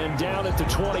 25 and down at the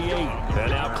 28.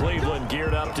 And now Cleveland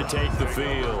geared up to take the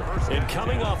field. And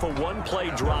coming off a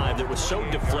one-play drive that was so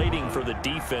deflating for the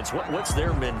defense, what's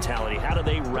their mentality? How do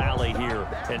they rally here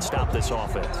and stop this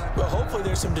offense? Well, hopefully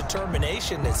there's some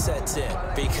determination that sets in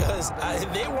because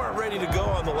they weren't ready to go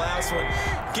on the last one.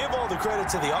 Give all the credit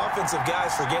to the offensive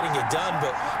guys for getting it done,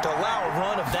 but to allow a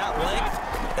run of that length,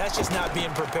 that's just not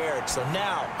being prepared. So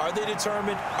now, are they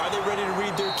determined? Are they ready to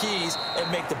read their keys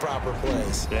and make the proper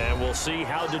plays? And we'll see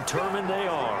how determined they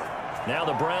are. Now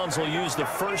the Browns will use the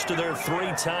first of their 3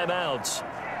 timeouts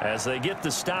as they get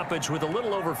the stoppage with a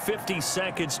little over 50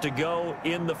 seconds to go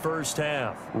in the first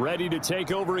half. Ready to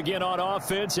take over again on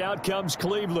offense. Out comes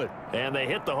Cleveland. And they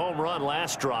hit the home run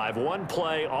last drive. One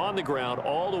play on the ground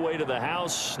all the way to the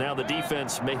house. Now the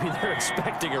defense, maybe they're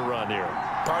expecting a run here.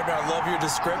 Partner, I love your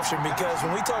description because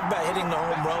when we talk about hitting the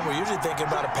home run, we're usually thinking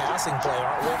about a passing play,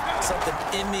 aren't we? Something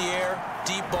in the air,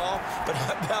 deep ball. But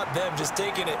how about them just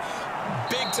taking it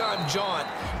big-time jaunt?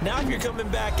 Now if you're coming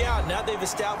back out, now they've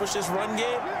established this run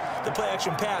game, the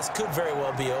play-action pass could very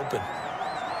well be open.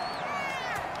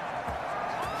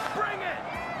 Bring it!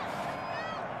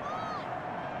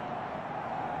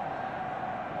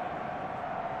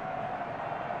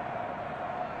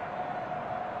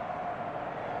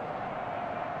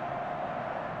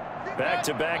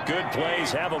 Back-to-back good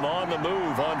plays have them on the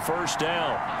move on first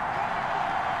down.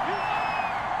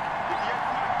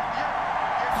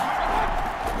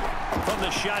 From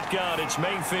the shotgun, it's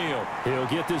Mayfield. He'll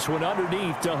get this one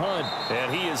underneath to Hunt.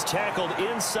 And he is tackled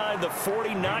inside the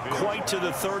 40, not quite to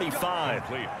the 35.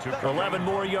 11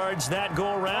 more yards that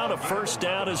go around, a first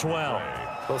down as well.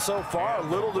 Well, so far,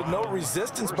 little to no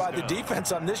resistance by the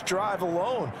defense on this drive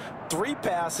alone. 3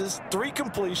 passes, 3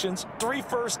 completions, 3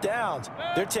 first downs.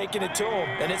 They're taking it to them,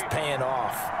 and it's paying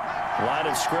off. Line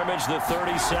of scrimmage, the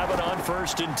 37 on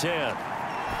 1st and 10.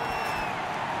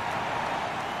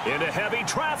 Into heavy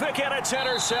traffic, and it's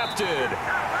intercepted.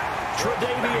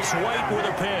 Tre'Davious White with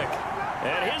a pick.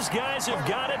 And his guys have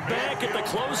got it back at the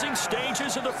closing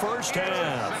stages of the first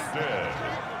half.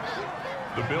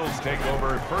 The Bills take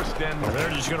over 1st and... They're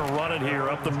just going to run it here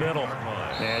up the middle.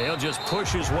 And he'll just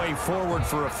push his way forward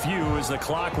for a few as the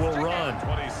clock will run.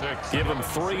 Give him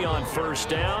 3 on first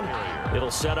down.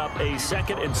 It'll set up a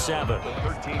 2nd and 7.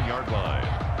 13-yard line.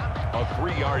 A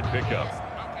 3-yard pickup.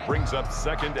 Brings up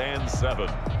 2nd and 7.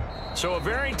 So a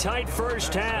very tight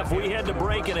first half. We had to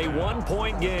break in a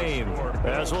 1-point game.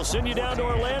 As we'll send you down to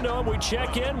Orlando, and we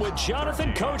check in with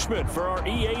Jonathan Coachman for our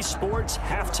EA Sports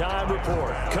Halftime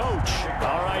Report. Coach.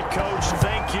 All right, Coach,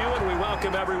 thank you, and we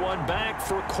welcome everyone back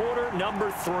for quarter number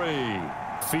 3.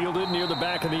 Fielded near the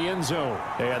back of the end zone,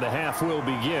 and the half will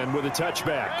begin with a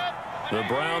touchback. The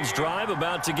Browns drive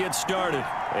about to get started.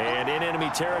 And in enemy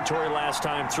territory last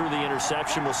time through the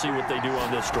interception. We'll see what they do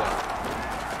on this drive.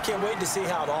 Can't wait to see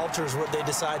how it alters what they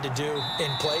decide to do in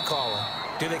play calling.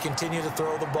 Do they continue to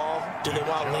throw the ball? Do they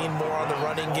want to lean more on the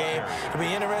running game? It'll be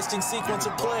an interesting sequence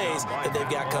of plays that they've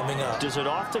got coming up. Does it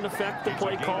often affect the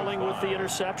play calling with the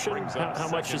interception? How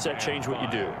much does that change what you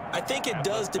do? I think it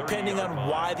does depending on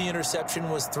why the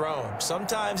interception was thrown.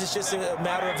 Sometimes it's just a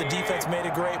matter of the defense made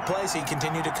a great play, so you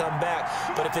continue to come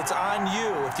back. But if it's on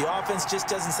you, if the offense just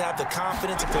doesn't have the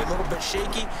confidence, if they're a little bit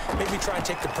shaky, maybe try and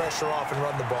take the pressure off and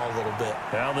run the ball a little bit.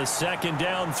 Now the 2nd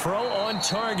down throw on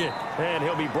target. And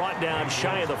he'll be brought down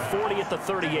shy of the 40 at the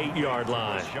 38-yard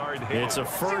line. It's a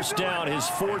first down, his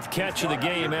 4th catch of the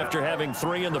game after having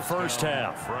 3 in the first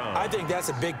half. I think that's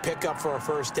a big pickup for a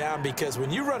first down because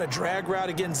when you run a drag route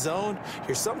against zone,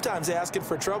 you're sometimes asking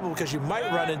for trouble because you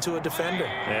might run into a defender.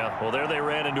 Yeah, well, there they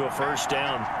ran into a first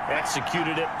down,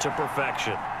 executed it to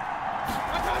perfection.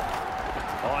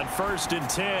 On 1st and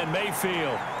 10,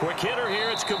 Mayfield. Quick hitter here,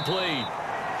 it's complete.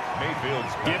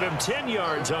 Mayfield's Give him 10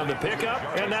 yards on the pickup,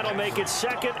 and that'll make it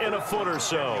 2nd and a foot or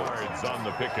so. Yards on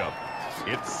the pickup.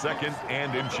 It's 2nd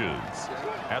and inches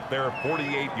at their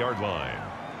 48-yard line.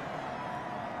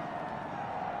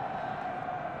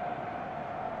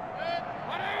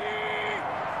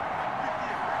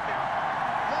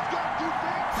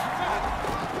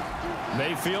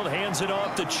 Mayfield hands it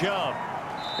off to Chubb.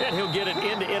 And he'll get it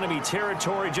into enemy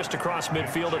territory just across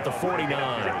midfield at the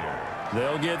 49.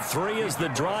 They'll get 3 as the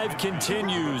drive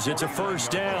continues. It's a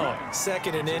first down.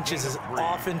 2nd and inches is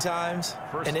oftentimes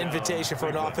an invitation for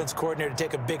an offense coordinator to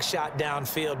take a big shot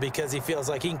downfield because he feels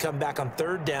like he can come back on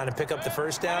 3rd down and pick up the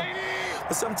first down.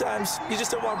 But sometimes you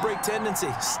just don't want break tendency.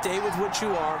 Stay with what you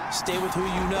are. Stay with who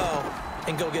you know.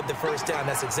 and go get the first down.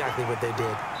 That's exactly what they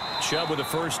did. Chubb with the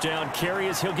first down carry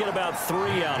as he'll get about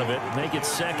 3 out of it. Make it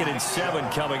 2nd and 7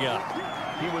 coming up.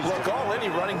 Look, all any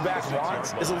running back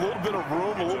wants is a little bit of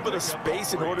room, a little bit of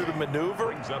space in order to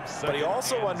maneuver. But he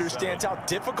also understands how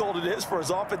difficult it is for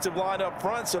his offensive line up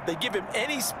front. So if they give him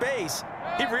any space,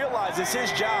 he realizes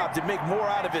his job to make more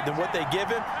out of it than what they give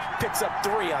him. Picks up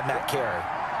 3 on that carry.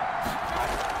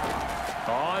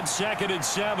 On 2nd and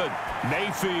 7,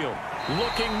 Mayfield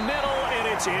looking middle, and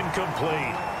it's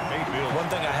incomplete. One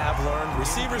thing I have learned,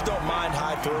 receivers don't mind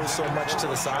high throws so much to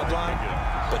the sideline,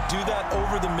 but do that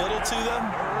over the middle to them,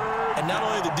 and not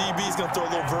only the DB is going to throw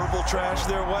a little verbal trash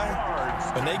their way,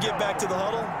 when they get back to the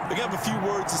huddle, they're going to have a few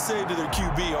words to say to their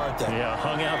QB, aren't they? Yeah,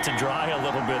 hung out to dry a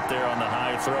little bit there on the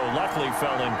high throw. Luckily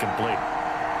fell incomplete.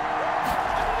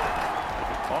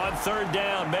 On 3rd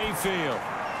down, Mayfield.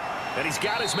 And he's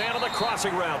got his man on the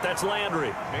crossing route. That's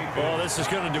Landry. Well, this is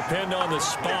going to depend on the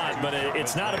spot, but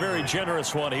it's not a very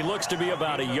generous one. He looks to be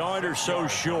about a yard or so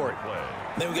short.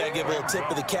 Then we got to give a little tip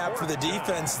of the cap for the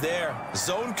defense there.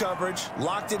 Zone coverage,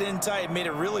 locked it in tight, made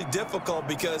it really difficult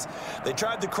because they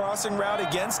tried the crossing route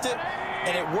against it,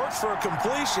 and it worked for a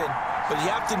completion, but you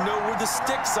have to know where the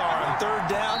sticks are on 3rd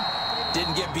down.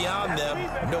 Didn't get beyond them,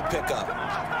 no pickup.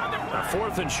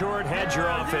 4th and short, had your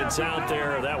offense out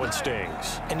there. That one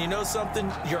stings. And you know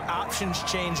something? Your options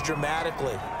change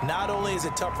dramatically. Not only is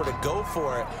it tougher to go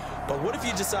for it, but what if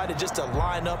you decided just to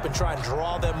line up and try and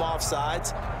draw them off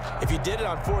sides? If you did it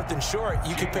on 4th and short,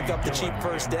 you could pick up the cheap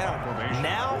first down.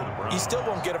 Now, you still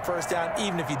won't get a first down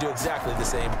even if you do exactly the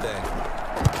same thing.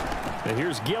 And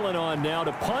here's Gillen on now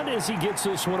to punt as he gets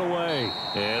this one away.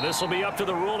 And this will be up to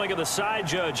the ruling of the side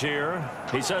judge here.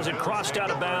 He says it crossed out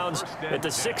of bounds at the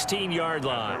 16-yard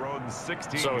line.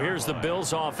 So here's the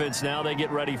Bills offense now. They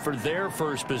get ready for their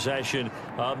first possession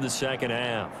of the 2nd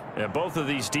half. And both of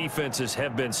these defenses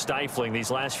have been stifling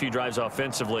these last few drives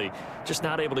offensively. Just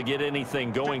not able to get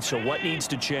anything going. So what needs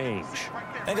to change?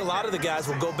 I think a lot of the guys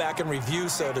will go back and review,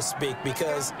 so to speak,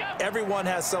 because everyone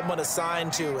has someone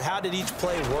assigned to how did each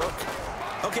play work.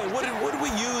 Okay, what did we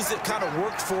use that kind of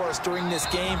worked for us during this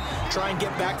game? Try and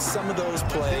get back to some of those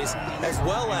plays, as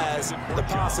well as the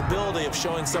possibility of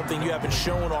showing something you haven't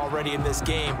shown already in this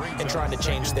game and trying to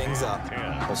change things up.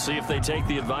 We'll see if they take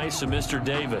the advice of Mr.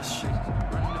 Davis.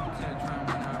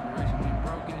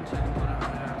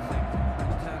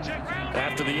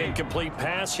 After the incomplete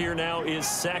pass, here now is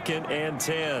 2nd and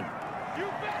 10.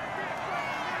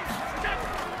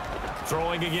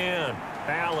 Throwing again.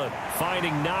 Allen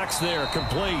finding Knox there,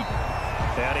 complete.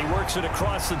 And he works it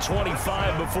across the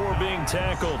 25 before being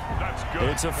tackled.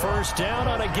 It's a first down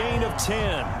on a gain of 10.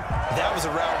 That was a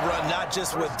route run not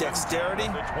just with dexterity,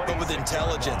 but with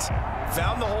intelligence.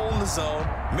 Found the hole in the zone,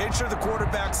 made sure the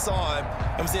quarterback saw him,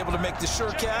 and was able to make the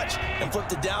sure catch and flip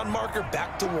the down marker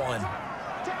back to 1.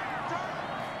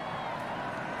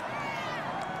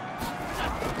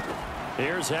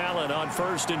 Here's Allen on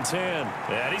 1st and 10.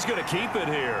 And he's going to keep it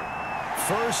here.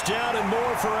 First down and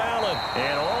more for Allen.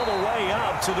 And all the way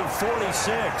up to the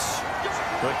 46.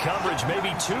 The coverage may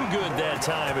be too good that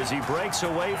time as he breaks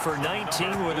away for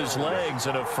 19 with his legs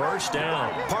and a first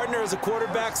down. Partner, as a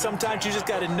quarterback, sometimes you just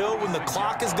got to know when the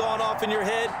clock has gone off in your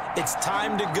head, it's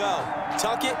time to go.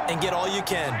 Tuck it and get all you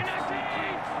can.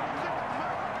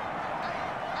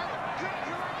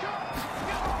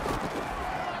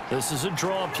 This is a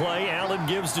draw play. Allen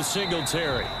gives to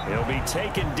Singletary. He'll be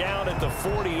taken down at the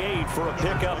 48 for a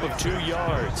pickup of 2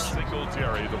 yards.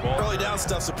 Singletary, the ball. Early down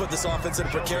stuff's to put this offense in a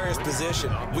precarious position.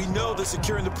 We know that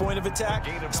securing the point of attack,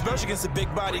 especially against the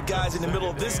big-bodied guys in the middle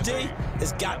of this D,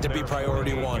 has got to be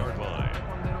priority 1.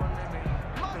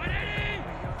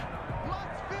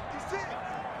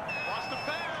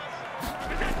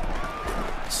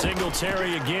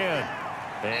 Singletary again.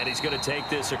 And he's going to take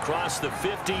this across the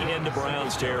 50 into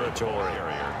Browns territory.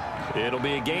 It'll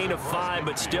be a gain of 5,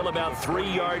 but still about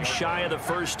 3 yards shy of the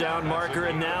first down marker,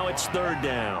 and now it's 3rd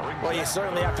down. Well, you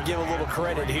certainly have to give a little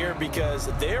credit here because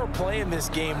they're playing this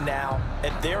game now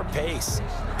at their pace.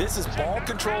 This is ball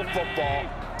control football,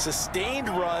 sustained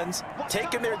runs,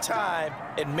 taking their time,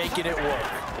 and making it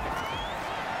work.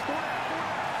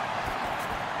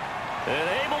 And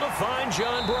able to find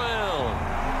John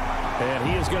Brown. And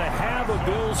he is going to have a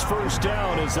Bills first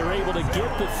down as they're able to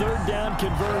get the 3rd down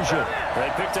conversion.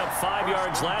 They picked up 5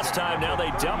 yards last time. Now they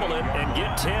double it and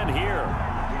get 10 here.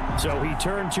 So he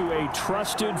turned to a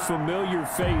trusted, familiar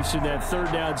face in that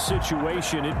 3rd down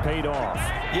situation. It paid off.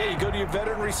 Yeah, you go to your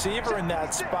veteran receiver in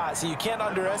that spot, so you can't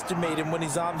underestimate him when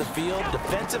he's on the field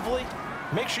defensively.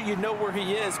 make sure you know where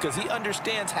he is because he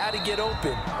understands how to get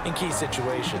open in key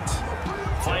situations.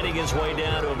 Fighting his way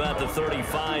down to about the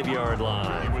 35-yard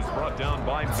line. He was brought down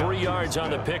by 3 yards on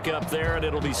the pickup there, and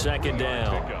it'll be second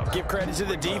down. Give credit to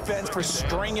the defense for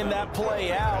stringing that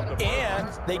play out, and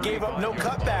they gave up no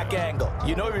cutback angle.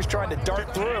 You know he was trying to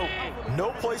dart through. No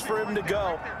place for him to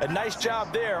go. A nice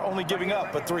job there, only giving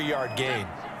up a 3-yard gain.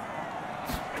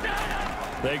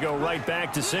 They go right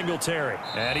back to Singletary.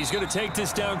 And he's going to take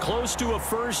this down close to a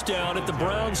first down at the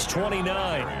Browns'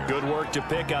 29. Good work to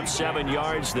pick up 7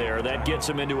 yards there. That gets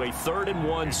him into a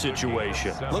 3rd-and-1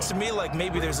 situation. Looks to me like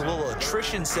maybe there's a little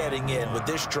attrition setting in with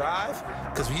this drive,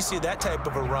 because when you see that type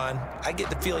of a run, I get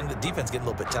the feeling the defense getting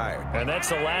a little bit tired. And that's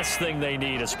the last thing they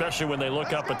need, especially when they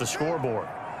look up at the scoreboard.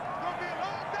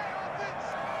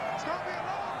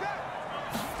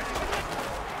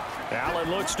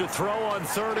 Allen looks to throw on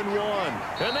 3rd and 1.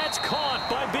 And that's caught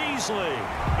by Beasley.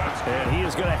 And he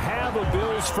is going to have a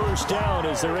Bills first down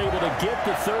as they're able to get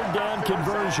the 3rd down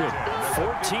conversion.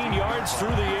 14 yards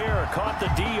through the air. Caught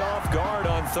the D off guard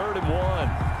on 3rd and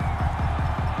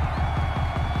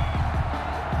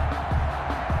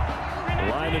 1.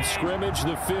 Line of scrimmage,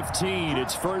 the 15.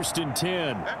 It's 1st and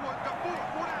 10.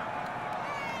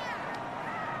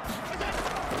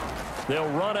 They'll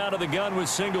run out of the gun with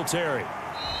Singletary.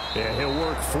 Yeah, he'll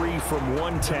work free from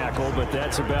 1 tackle, but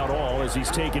that's about all as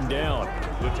he's taken down.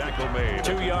 The tackle made.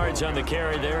 2 yards on the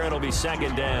carry there. It'll be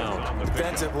 2nd down.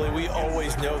 Defensively, we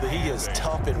always know that he is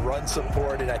tough in run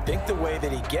support, and I think the way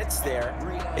that he gets there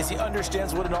is he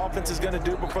understands what an offense is going to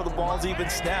do before the ball's even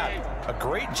snapped. A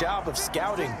great job of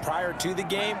scouting prior to the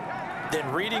game, then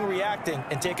reading, reacting,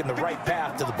 and taking the right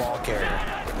path to the ball carrier.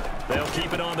 They'll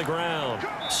keep it on the ground.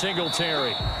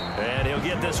 Singletary. And he'll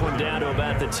get this one down to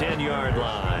about the 10-yard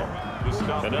line.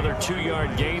 Another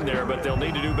 2-yard gain there, but they'll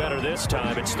need to do better this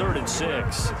time. It's 3rd and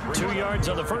 6. 2 yards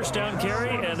on the first down carry,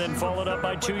 and then followed up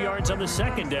by 2 yards on the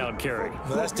second down carry.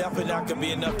 Well, that's definitely not going to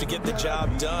be enough to get the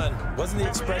job done. Wasn't the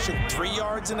expression 3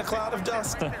 yards in a cloud of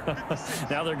dust?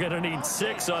 Now they're going to need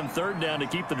 6 on 3rd down to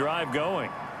keep the drive going.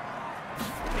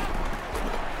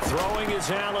 Throwing is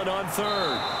Allen on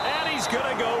 3rd. And he's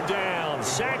going to go down.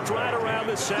 Sacked right around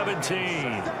the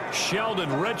 17.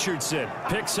 Sheldon Richardson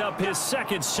picks up his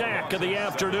 2nd sack of the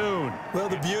afternoon. Well,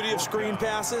 the beauty of screen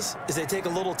passes is they take a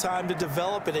little time to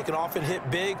develop, and they can often hit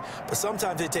big, but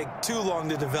sometimes they take too long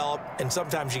to develop, and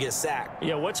sometimes you get sacked.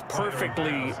 Yeah, what's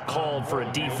perfectly called for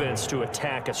a defense to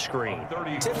attack a screen?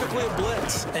 Typically a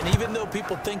blitz, and even though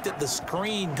people think that the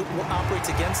screen operates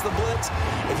against the blitz,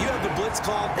 if you have the blitz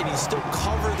called and you still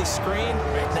cover the screen,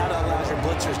 that allows your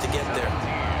blitzers to get there.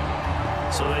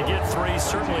 So they get 3,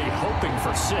 certainly hoping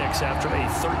for 6 after a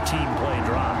 13-play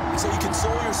drive. So you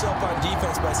console yourself on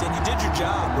defense by saying you did your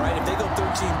job, right? If they go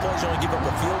 13 plays, you only give up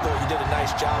a field goal, you did a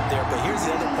nice job there. But here's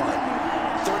the other part.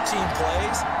 13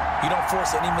 plays, you don't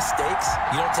force any mistakes,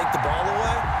 you don't take the ball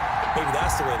away. Maybe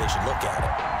that's the way they should look at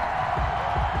it.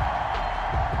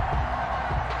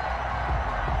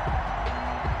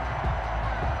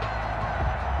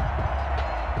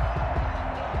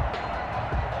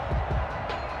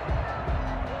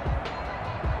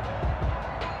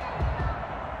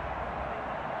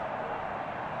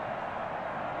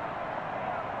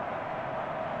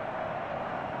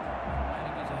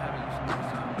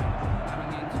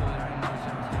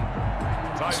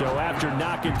 So after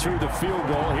knocking through the field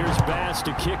goal, here's Bass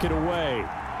to kick it away.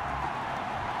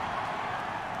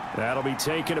 That'll be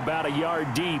taken about a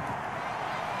yard deep.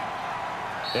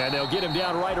 And they'll get him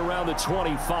down right around the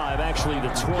 25, actually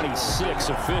the 26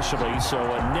 officially, so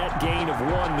a net gain of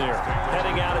 1 there.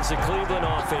 Heading out as the Cleveland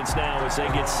offense now as they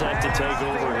get set to take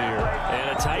over here.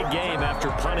 And a tight game after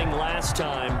punting last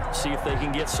time. See if they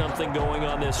can get something going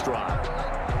on this drive.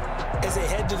 As they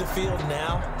head to the field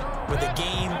now, with a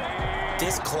game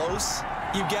this close,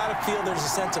 you've got to feel there's a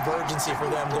sense of urgency for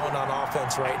them going on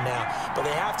offense right now. But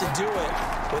they have to do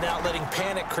it without letting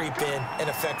panic creep in and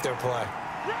affect their play.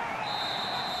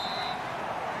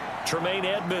 Tremaine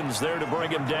Edmonds there to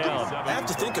bring him down. I have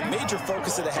to think a major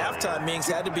focus of the halftime meetings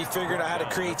had to be figuring out how to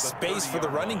create space for the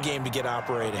running game to get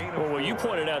operating. Well, what you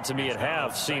pointed out to me at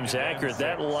half seems accurate.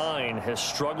 That line has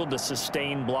struggled to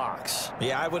sustain blocks.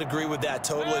 Yeah, I would agree with that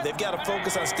totally. They've got to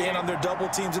focus on staying on their double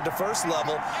teams at the first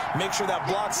level, make sure that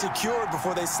block's secured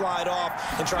before they slide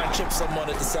off and try and chip someone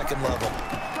at the second level.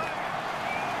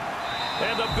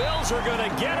 And the Bills are going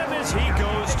to get him as he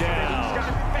goes down.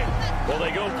 Well,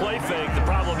 they go play fake. The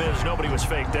problem is nobody was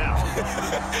faked out.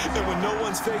 And when no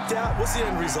one's faked out, what's the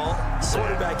end result?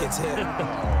 Quarterback gets hit.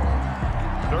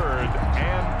 3rd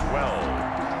and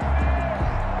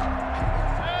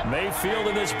 12. Mayfield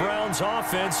in this Browns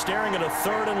offense staring at a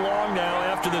 3rd and long now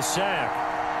after the sack.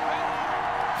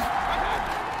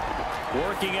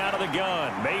 Working out of the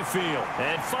gun, Mayfield,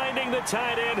 and finding the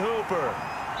tight end Hooper.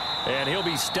 And he'll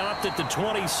be stopped at the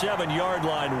 27-yard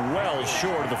line, well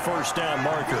short of the first down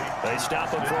marker. They stop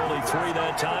him for only 3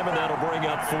 that time, and that'll bring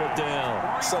up 4th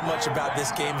down. So much about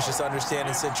this game is just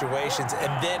understanding situations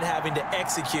and then having to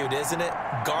execute, isn't it?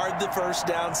 Guard the first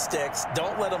down sticks.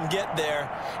 Don't let them get there.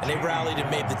 And they rallied and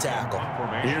made the tackle.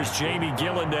 Here's Jamie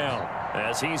Gillen now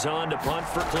as he's on to punt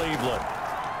for Cleveland.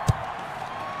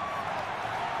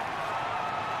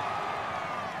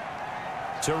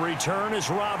 To return is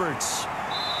Roberts.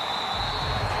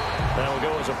 That'll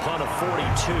go as a punt of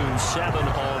 42, 7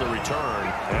 on the return.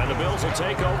 And the Bills will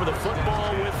take over the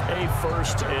football with a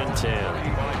 1st and 10.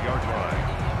 5-yard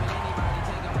line.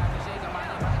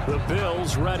 The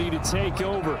Bills ready to take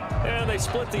over. And they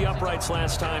split the uprights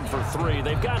last time for 3.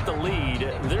 They've got the lead.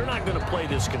 They're not going to play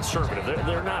this conservative.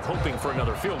 They're not hoping for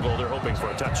another field goal. They're hoping for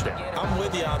a touchdown. I'm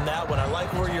with you on that one. I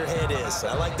like where your head is.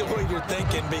 I like the way you're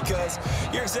thinking because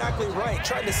you're exactly right.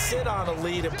 Trying to sit on a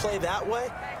lead and play that way,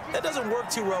 that doesn't work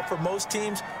too well for most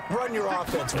teams. Run your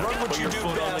offense. Run what you do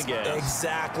best.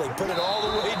 Exactly. Put it all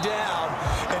the way down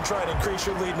and try to increase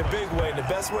your lead in a big way. And the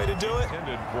best way to do it,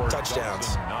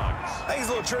 touchdowns. I think he's a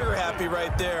little trigger happy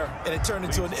right there, and it turned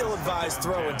into an ill-advised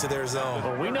throw into their zone.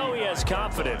 Well, we know he has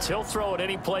confidence. He'll throw it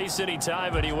any place,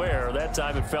 anytime, anywhere. That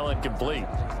time it fell incomplete.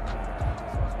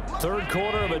 3rd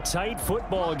quarter of a tight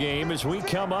football game as we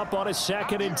come up on a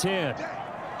 2nd and 10.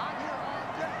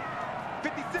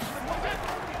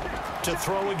 To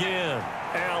throw again.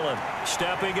 Allen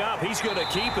stepping up. He's going to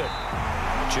keep it.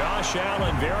 Josh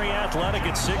Allen, very athletic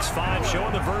at 6'5",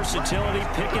 showing the versatility,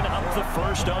 picking up the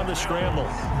first on the scramble.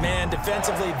 Man,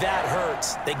 defensively, that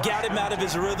hurts. They got him out of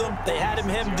his rhythm. They had him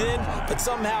hemmed in, but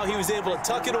somehow he was able to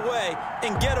tuck it away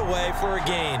and get away for a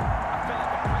gain.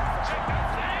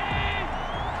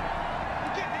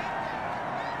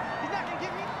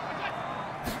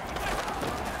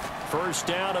 First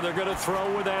down, and they're going to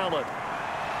throw with Allen.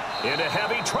 Into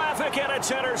heavy traffic, and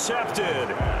it's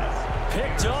intercepted.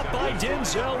 Picked up by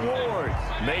Denzel Ward.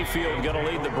 Mayfield going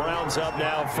to lead the Browns up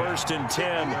now, 1st and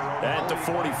 10 at the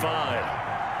 45.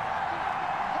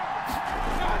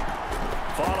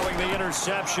 Following the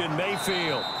interception,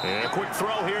 Mayfield. And a quick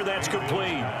throw here, that's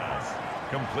complete.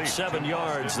 7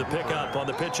 yards, the pickup on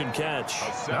the pitch and catch.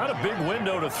 Not a big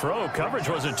window to throw. Coverage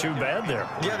wasn't too bad there.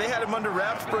 Yeah, they had him under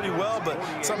wraps pretty well, but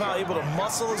somehow able to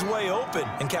muscle his way open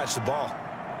and catch the ball.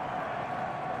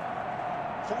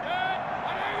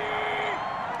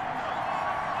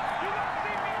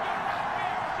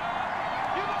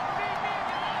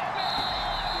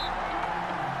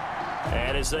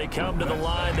 And as they come to the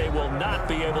line, they will not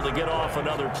be able to get off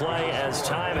another play as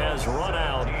time has run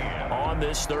out on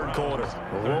this 3rd quarter.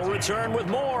 We'll return with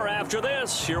more after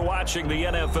this. You're watching the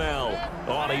NFL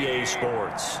on EA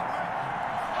Sports.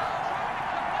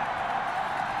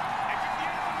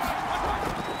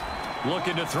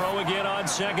 Looking to throw again on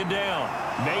 2nd down.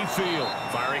 Mayfield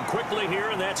firing quickly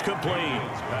here, and that's complete.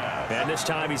 And this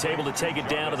time he's able to take it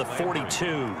down to the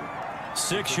 42.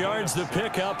 6 yards the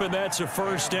pickup, and that's a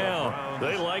 1st down.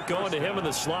 They like going to him in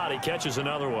the slot. He catches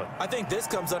another one. I think this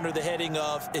comes under the heading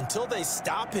of until they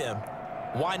stop him,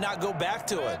 why not go back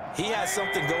to it? He has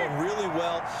something going really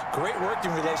well. Great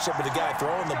working relationship with the guy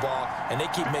throwing the ball, and they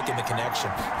keep making the connection.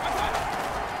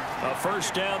 A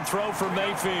 1st down throw for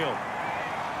Mayfield.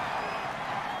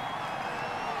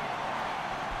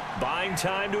 Buying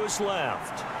time to his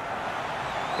left.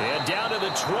 And down to the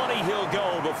 20 he'll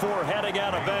go before heading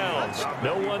out of bounds.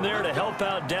 No one there to help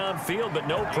out downfield, but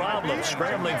no problem.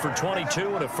 Scrambling for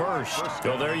 22 and a 1st.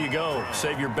 So there you go.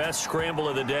 Save your best scramble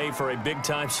of the day for a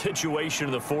big-time situation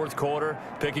in the 4th quarter,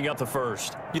 picking up the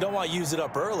 1st. You don't want to use it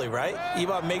up early, right? You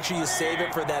want to make sure you save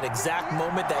it for that exact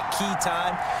moment, that key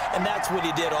time. And that's what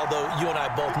he did, although you and I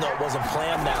both know it wasn't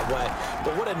planned that way.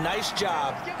 But what a nice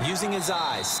job using his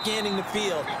eyes, scanning the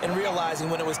field, and realizing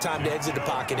when it was time to exit the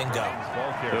pocket and go.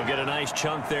 He'll get a nice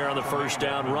chunk there on the 1st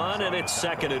down run, and it's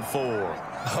 2nd and 4.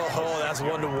 Oh, that's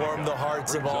one to warm the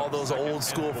hearts of all those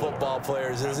old-school football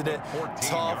players, isn't it?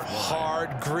 Tough,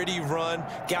 hard, gritty run,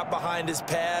 got behind his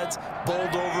pads,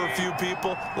 bowled over a few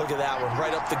people. Look at that one,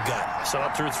 right up the gut. So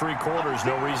up through 3 quarters,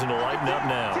 no reason to lighten up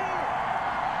now.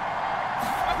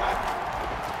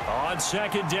 On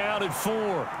 2nd down and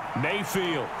 4,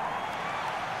 Mayfield.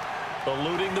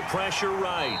 Eluding the pressure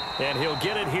right, and he'll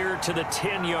get it here to the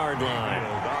 10-yard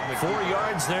line. 4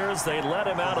 yards there as they let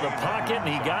him out of the pocket, and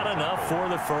he got enough for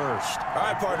the 1st. All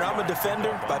right, partner, I'm a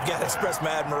defender, but I've got to express my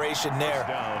admiration there.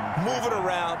 Moving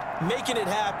around, making it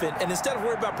happen, and instead of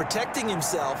worrying about protecting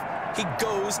himself, he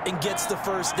goes and gets the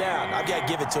 1st down. I've got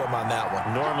to give it to him on that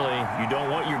one. Normally, you don't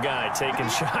want your guy taking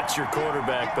shots, your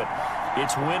quarterback, but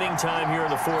It's winning time here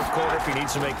in the fourth quarter. If he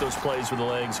needs to make those plays with the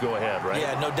legs, go ahead, right?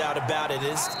 Yeah, no doubt about it.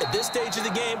 At this stage of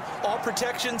the game, all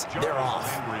protections, they're off.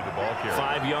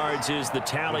 5 yards is the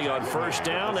tally on first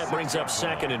down. That brings up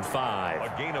 2nd and 5.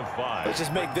 A gain of 5. Let's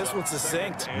just make this one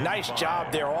succinct. Nice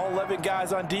job there. All 11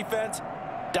 guys on defense,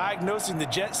 diagnosing the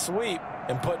jet sweep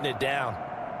and putting it down.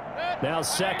 Now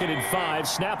 2nd and 5.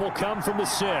 Snap will come from the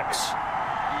 6.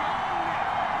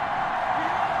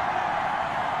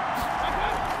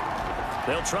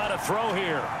 They'll try to throw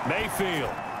here.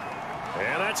 Mayfield.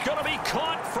 And that's going to be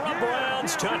caught for a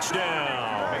Browns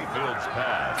touchdown. Mayfield's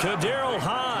pass. KhaDarel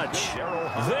Hodge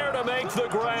there to make the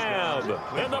grab.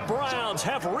 And the Browns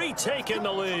have retaken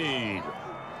the lead.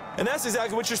 And that's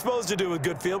exactly what you're supposed to do with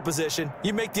good field position.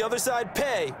 You make the other side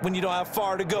pay when you don't have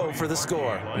far to go for the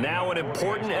score. Now an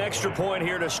important extra point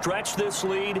here to stretch this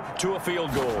lead to a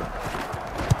field goal.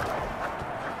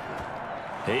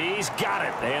 He's got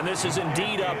it, and this is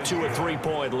indeed up to a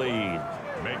 3-point lead.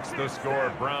 Makes the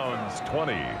score Browns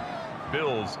 20,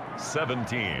 Bills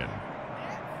 17.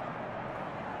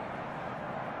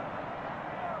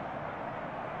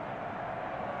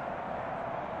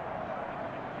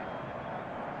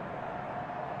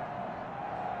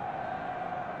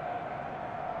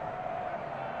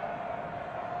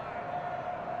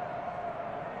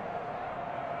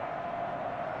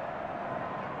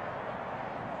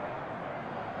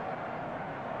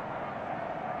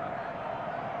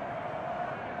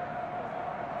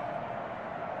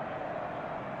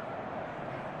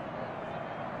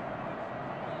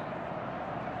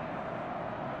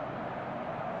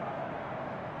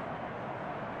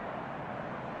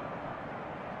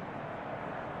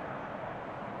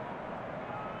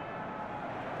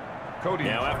 Cody.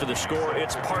 Now after the score,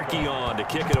 it's Parkey on to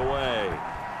kick it away.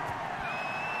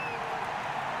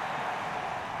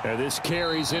 And this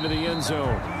carries into the end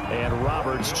zone. And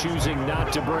Roberts choosing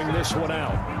not to bring this one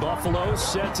out. Buffalo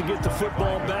set to get the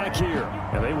football back here.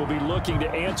 And they will be looking to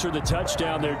answer the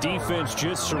touchdown their defense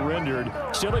just surrendered.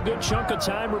 Still a good chunk of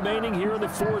time remaining here in the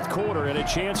fourth quarter and a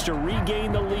chance to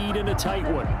regain the lead in a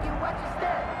tight one.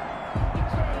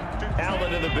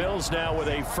 Allen and the Bills now with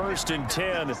a 1st and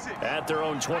 10 at their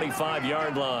own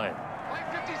 25-yard line.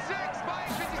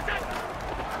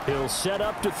 He'll set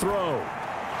up to throw.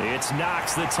 It's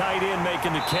Knox, the tight end,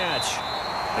 making the catch.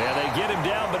 And they get him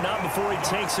down, but not before he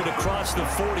takes it across the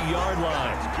 40-yard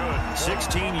line.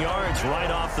 16 yards right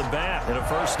off the bat and a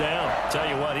 1st down. Tell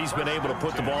you what, he's been able to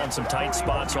put the ball in some tight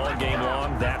spots all game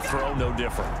long. That throw, no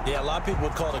different. Yeah, a lot of people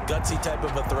would call it a gutsy type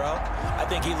of a throw. I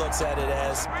think he looks at it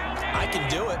as, I can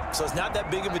do it, so it's not that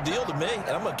big of a deal to me, and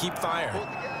I'm going to keep firing.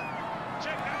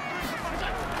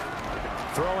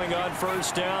 Throwing on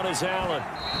 1st down is Allen.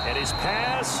 And his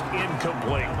pass,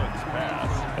 incomplete.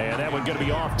 And that one going to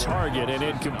be off target and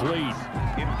incomplete.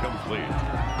 Incomplete.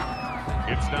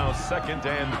 It's now 2nd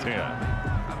and 10.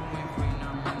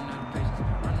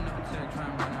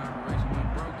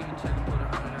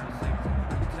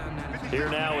 Here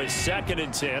now is 2nd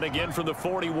and 10, again from the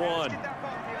 41.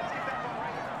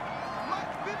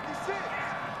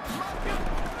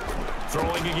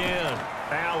 Throwing again.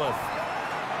 Allen.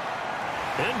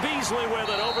 And Beasley with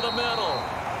it over the middle.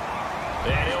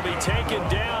 And he'll be taken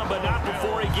down, but not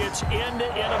before he gets into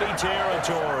enemy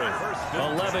territory.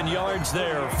 11 yards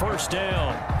there, 1st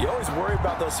down. You always worry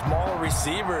about those smaller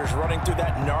receivers running through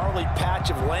that gnarly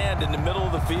patch of land in the middle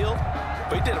of the field.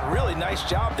 But he did a really nice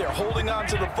job there holding on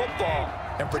to the football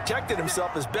and protected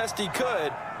himself as best he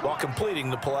could while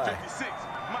completing the play. 56,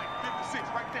 Mike,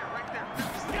 56, right there.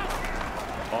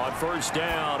 On 1st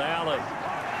down, Allen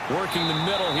working the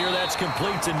middle here. That's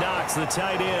complete to Knox, the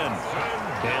tight end.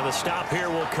 And the stop here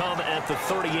will come at the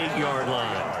 38-yard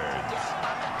line.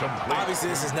 Obviously,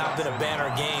 this has not been a banner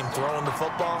game throwing the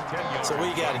football. So what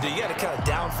you got to do, you got to kind of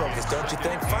down focus, don't you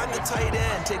think? Find the tight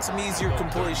end, take some easier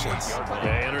completions.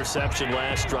 Yeah, interception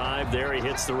last drive. There he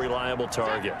hits the reliable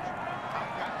target.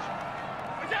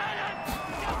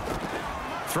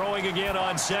 Throwing again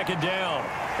on 2nd down.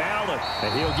 Allen,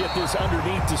 and he'll get this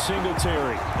underneath to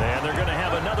Singletary. And they're going to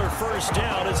have another 1st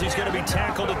down as he's going to be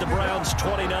tackled at the Browns'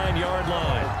 29-yard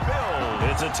line.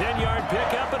 It's a 10-yard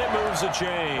pickup, and it moves the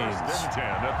chains. 10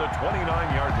 at the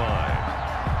 29-yard line.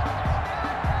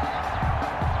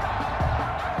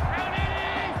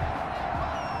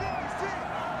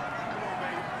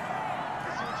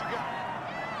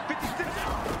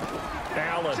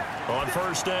 Allen on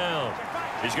 1st down.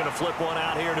 He's going to flip one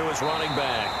out here to his running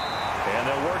back. And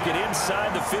they'll work it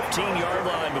inside the 15-yard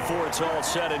line before it's all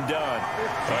said and done.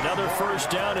 Another 1st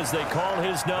down as they call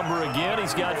his number again.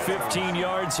 He's got 15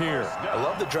 yards here. I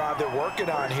love the drive they're working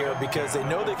on here because they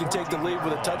know they can take the lead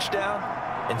with a touchdown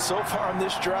And so far on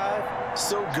this drive,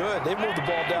 so good. They've moved the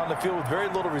ball down the field with very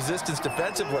little resistance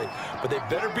defensively, but they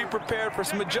better be prepared for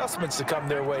some adjustments to come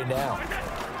their way now.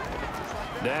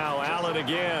 Now Allen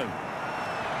again.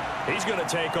 He's going to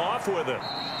take off with it.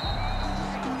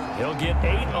 He'll get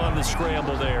 8 on the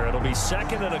scramble there. It'll be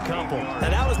second and a couple. Now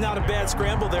that was not a bad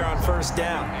scramble there on first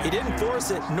down. He didn't force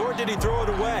it, nor did he throw it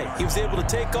away. He was able to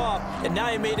take off, and now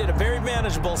he made it a very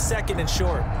manageable second and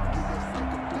short.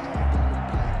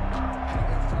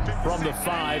 From the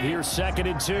 5, here's second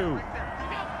and 2.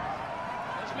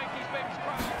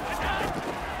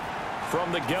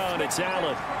 From the gun, it's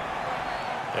Allen.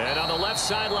 And on the left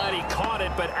sideline, he caught it,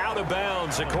 but out of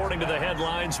bounds, according to the head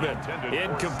linesman.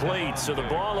 Incomplete, so the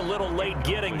ball a little late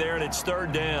getting there, and it's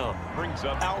third down.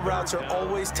 Out routes are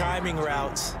always timing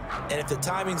routes, and if the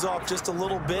timing's off just a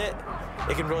little bit,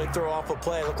 it can really throw off a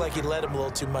play. It looked like he led him a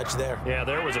little too much there. Yeah,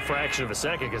 there was a fraction of a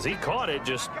second because he caught it,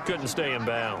 just couldn't stay in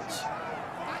bounds.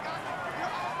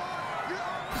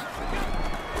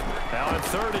 Now on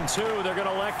third and 2, they're going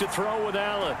to elect to throw with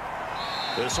Allen.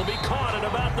 This will be caught at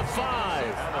about the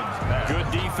 5.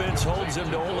 Good defense holds him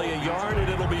to only a yard, and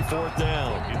it'll be fourth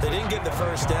down. They didn't get the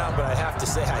first down, but I have to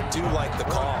say I do like the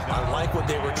call. I like what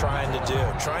they were trying to do.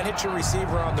 Try and hit your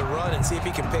receiver on the run and see if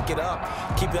he can pick it up.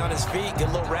 Keep it on his feet, get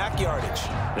a little rack yardage.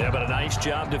 Yeah, but a nice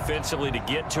job defensively to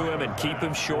get to him and keep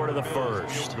him short of the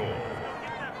first.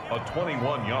 A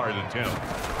 21-yard attempt.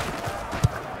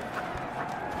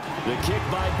 The kick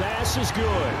by Bass is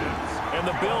good. And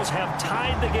the Bills have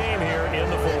tied the game here in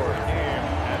the fourth.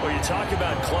 Well, you talk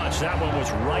about clutch. That one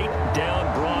was right down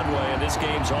Broadway, and this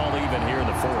game's all even here in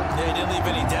the fourth. Yeah, he didn't leave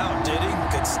any doubt, did he?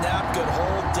 Good snap, good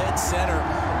hold, dead center.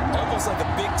 Almost like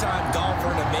a big-time golfer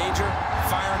in a major,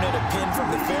 firing at a pin from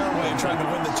the fairway, trying to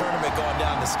win the tournament going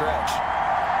down the stretch.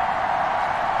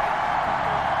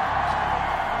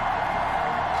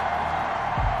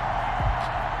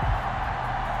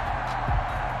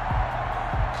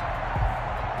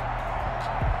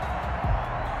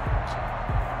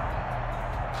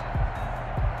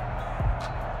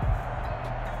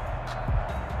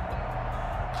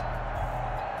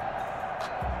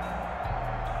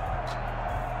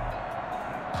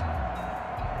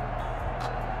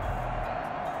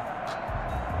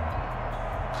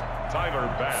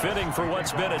 Fitting for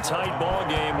what's been a tight ball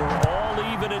game. We're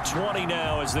all even at 20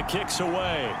 now as the kick's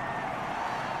away.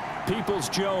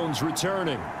 Peoples-Jones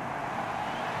returning.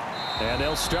 And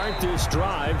they'll start this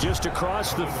drive just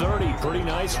across the 30. Pretty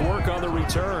nice work on the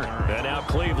return. And now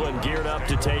Cleveland geared up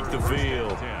to take the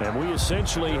field. And we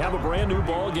essentially have a brand new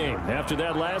ball game. After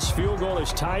that last field goal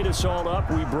has tied us all up,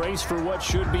 we brace for what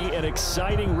should be an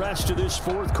exciting rest of this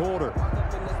fourth quarter.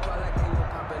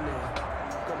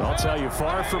 I'll tell you,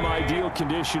 far from ideal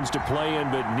conditions to play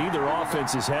in, but neither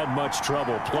offense has had much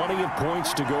trouble. Plenty of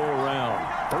points to go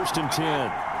around. First and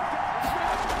 10.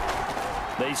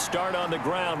 They start on the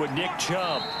ground with Nick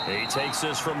Chubb. He takes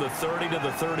this from the 30 to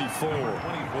the 34.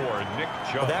 24, Nick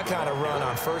Chubb. That kind of run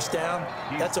on first down,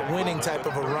 that's a winning type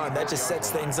of a run. That just sets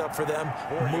things up for them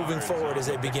moving forward as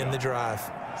they begin the drive.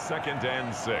 Second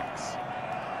and 6.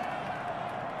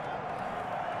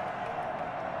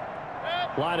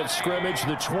 Line of scrimmage,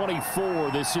 the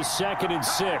 24. This is second and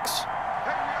 6.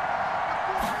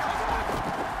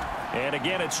 And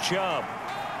again, it's Chubb.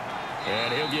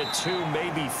 And he'll get 2,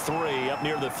 maybe 3 up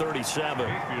near the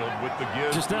 37.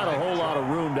 Just not a whole lot of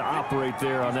room to operate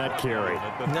there on that carry.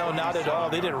 No, not at all.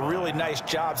 They did a really nice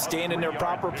job staying in their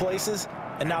proper places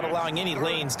and not allowing any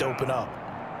lanes to open up.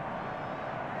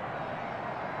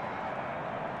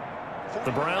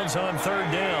 The Browns on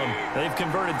third down. They've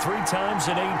converted 3 times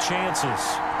in 8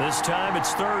 chances. This time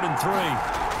it's third and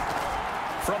 3.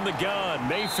 From the gun,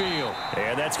 Mayfield.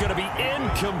 And that's going to be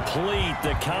incomplete.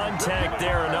 The contact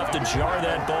there enough to jar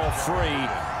that ball free.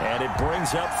 And it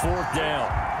brings up fourth down.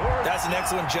 That's an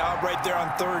excellent job right there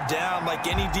on third down. Like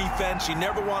any defense, you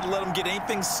never want to let them get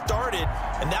anything started.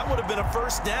 And that would have been a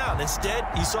first down. Instead,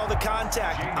 you saw the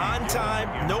contact on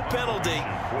time, no penalty.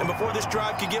 And before this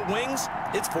drive could get wings,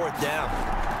 it's fourth down.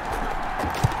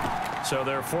 So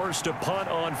they're forced to punt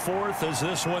on fourth as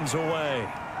this one's away.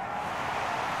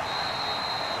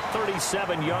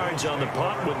 37 yards on the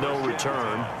punt with no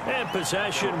return. And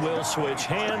possession will switch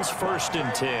hands, first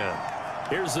and 10.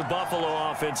 Here's the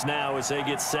Buffalo offense now as they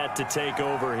get set to take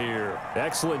over here.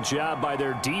 Excellent job by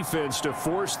their defense to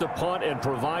force the punt and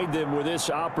provide them with this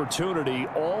opportunity,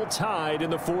 all tied in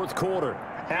the fourth quarter.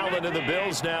 Allen and the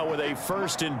Bills now with a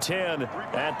first and 10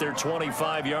 at their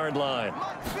 25-yard line.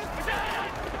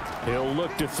 He'll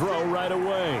look to throw right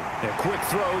away. A quick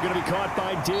throw going to be caught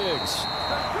by Diggs.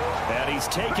 And he's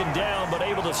taken down but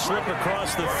able to slip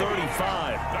across the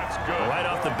 35. That's good. Right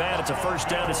off the bat, it's a first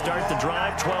down to start the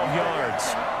drive, 12 yards.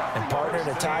 And partner, in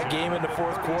a tie game in the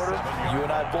fourth quarter, you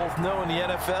and I both know in the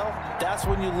NFL, that's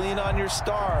when you lean on your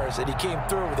stars, and he came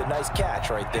through with a nice catch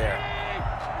right there.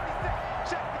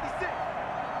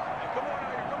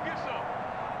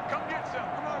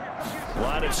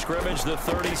 Line of scrimmage, the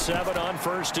 37 on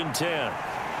 1st and 10.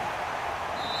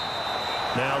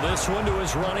 Now this one to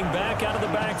his running back out of the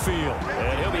backfield.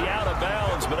 And he'll be out of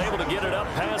bounds, but able to get it up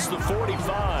past the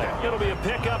 45. It'll be a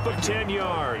pickup of 10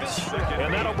 yards.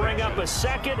 And that'll bring up a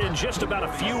second and just about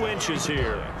a few inches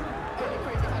here.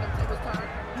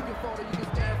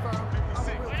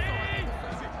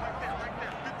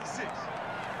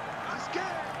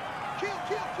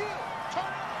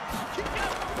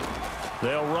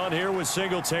 They'll run here with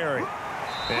Singletary.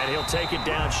 And he'll take it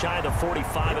down shy of the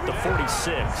 45 at the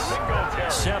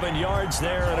 46. 7 yards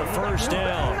there and a first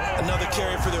down. Another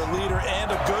carry for their leader and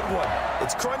a good one.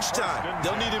 It's crunch time.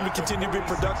 They'll need him to continue to be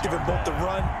productive in both the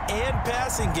run and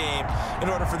passing game in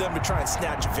order for them to try and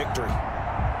snatch a victory.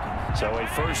 So a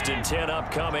 1st and 10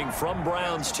 upcoming from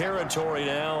Browns territory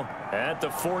now at the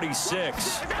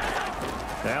 46.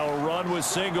 Now a run with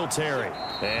Singletary.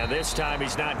 And this time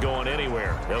he's not going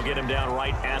anywhere. They'll get him down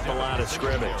right at the line of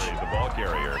scrimmage. The ball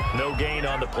carrier. No gain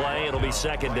on the play. It'll be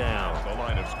second down.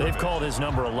 They've called his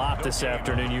number a lot this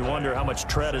afternoon. You wonder how much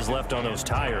tread is left on those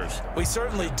tires. We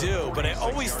certainly do, but I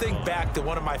always think back to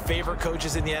one of my favorite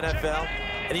coaches in the NFL.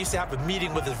 And he used to have a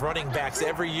meeting with his running backs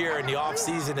every year in the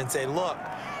offseason and say, look,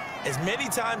 as many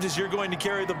times as you're going to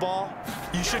carry the ball,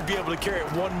 you should be able to carry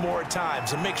it one more time,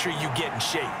 so make sure you get in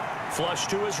shape. Flush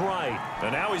to his right,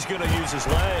 and now he's going to use his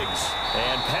legs.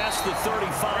 And past the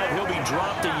 35, he'll be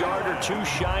dropped a yard or two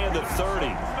shy of the 30.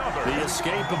 The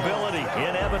escapability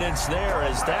in evidence there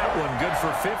as that one good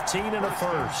for 15 and a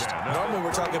first. Normally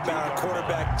we're talking about a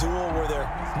quarterback duel where they're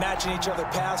matching each other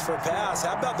pass for pass.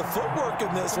 How about the footwork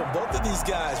in this one? Both of these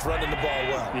guys running the ball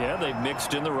well. Yeah, they've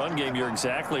mixed in the run game. You're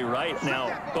exactly right.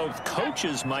 Now, both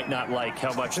coaches might not like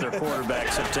how much their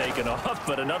quarterbacks have taken off,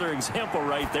 but another example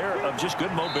right there of just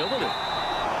good mobility.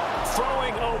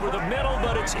 Throwing over the middle,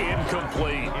 but it's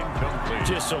incomplete.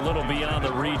 Just a little beyond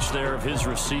the reach there of his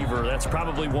receiver. That's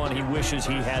probably one he wishes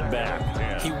he had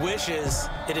back. He wishes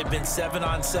it had been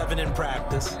 7-on-7 in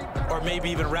practice, or maybe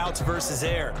even routes versus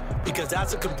air, because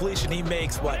that's a completion he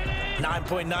makes, what,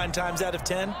 9.9 times out of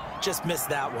 10? Just missed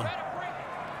that one.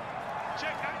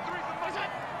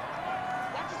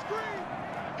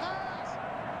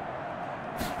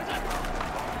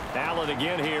 Allen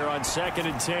again here on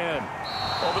 2nd and 10.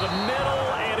 Over the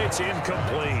middle, and it's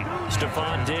incomplete.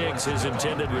 Stephon Diggs, his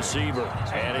intended receiver,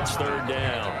 and it's 3rd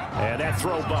down. And that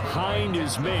throw behind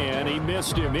his man, he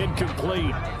missed him,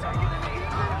 incomplete.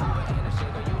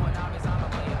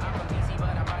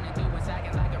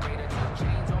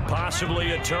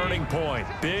 Possibly a turning point.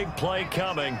 Big play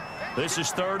coming. This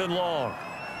is 3rd and long.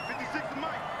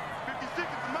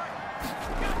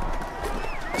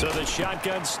 So the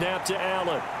shotgun snap to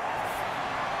Allen.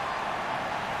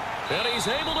 And he's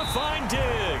able to find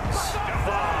Diggs.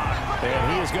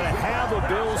 And he is going to have a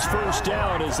Bills first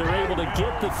down as they're able to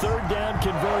get the 3rd down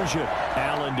conversion.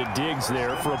 Allen to Diggs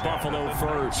there for a Buffalo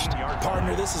first.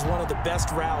 Partner, this is one of the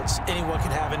best routes anyone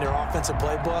can have in their offensive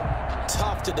playbook.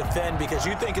 Tough to defend because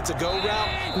you think it's a go route,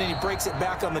 and then he breaks it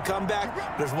back on the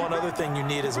comeback. There's one other thing you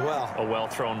need as well. A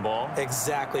well-thrown ball.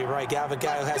 Exactly right. You have a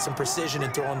guy who has some precision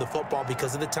in throwing the football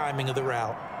because of the timing of the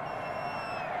route.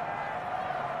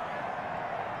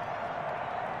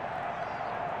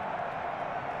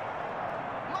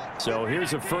 So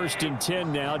here's a 1st and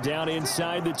 10 now down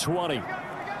inside the 20.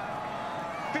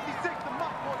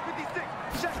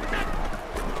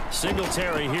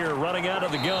 Singletary here running out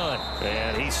of the gun.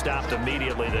 And he stopped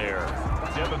immediately there.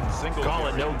 Call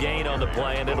it no gain on the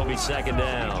play, and it'll be 2nd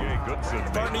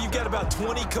down. Partner, you've got about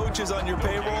 20 coaches on your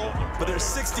payroll, but there's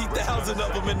 60,000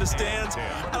 of them in the stands.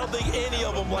 I don't think any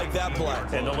of them like that play.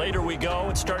 And the later we go,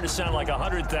 it's starting to sound like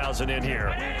 100,000 in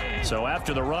here. So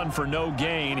after the run for no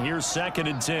gain, here's 2nd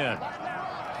and 10.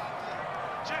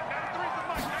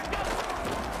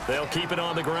 They'll keep it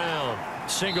on the ground.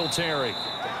 Singletary.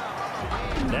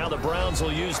 Now the Browns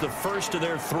will use the first of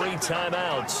their 3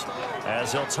 timeouts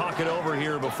as they'll talk it over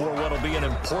here before what will be an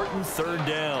important 3rd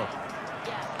down.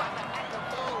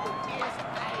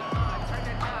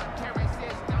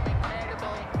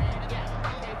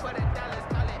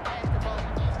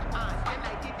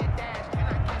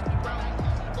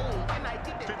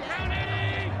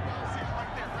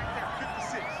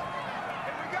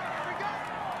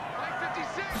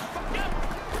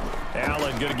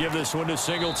 going to give this one to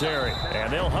Singletary.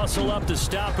 And they'll hustle up to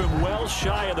stop him well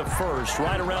shy of the first,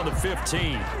 right around the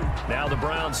 15. Now the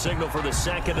Browns signal for the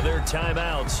second of their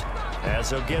timeouts,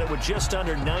 as they'll get it with just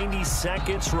under 90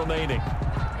 seconds remaining.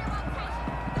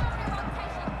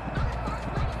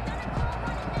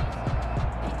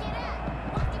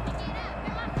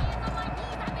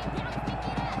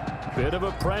 Bit of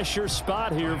a pressure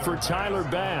spot here for Tyler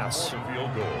Bass.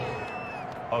 Field goal.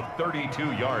 A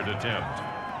 32-yard attempt.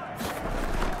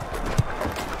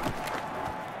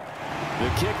 The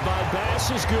kick by Bass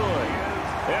is good.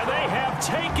 And they have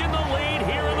taken the lead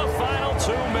here in the final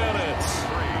 2 minutes.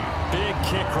 Big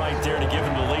kick right there to give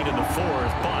them the lead in the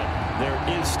fourth, but there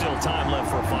is still time left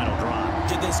for a final drive.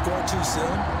 Did they score too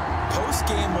soon?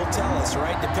 Post-game will tell us,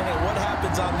 right? Depending on what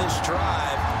happens on this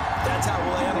drive, that's how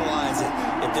we'll analyze it.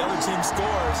 If the other team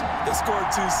scores, they scored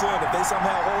too soon. If they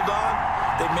somehow hold on,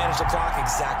 they manage the clock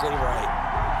exactly right.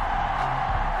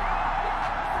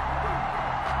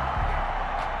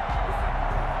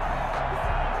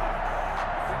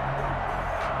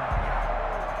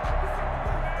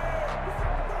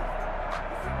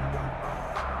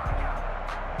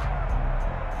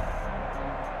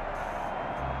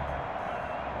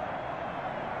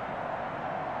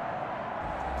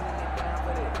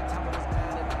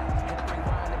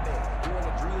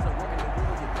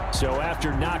 So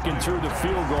after knocking through the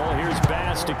field goal, here's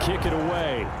Bass to kick it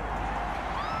away.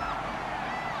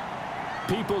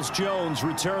 Peoples-Jones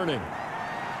returning.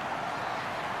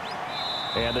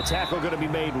 And the tackle going to be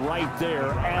made right there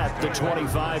at the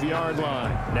 25-yard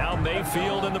line. Now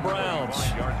Mayfield and the Browns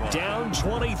down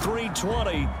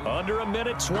 23-20, under a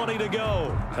minute 20 to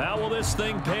go. How will this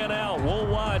thing pan out? We'll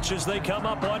watch as they come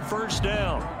up on first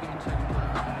down.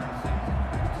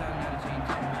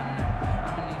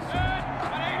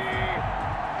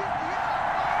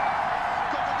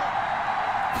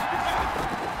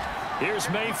 Here's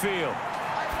Mayfield.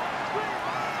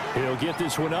 He'll get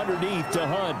this one underneath to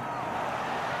Hunt.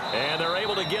 And they're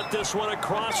able to get this one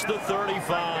across the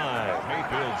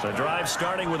 35. The drive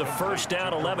starting with a first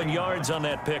down, 11 yards on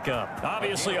that pickup.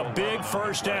 Obviously a big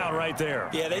first down right there.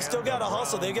 Yeah, they still got to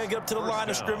hustle. They've got to get up to the line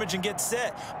of scrimmage and get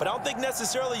set. But I don't think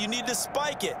necessarily you need to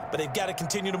spike it, but they've got to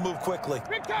continue to move quickly.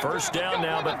 First down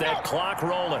now, but that clock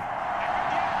rolling.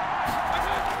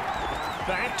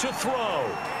 Back to throw.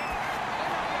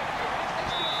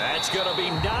 That's going to be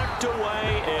knocked away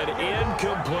and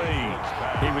incomplete.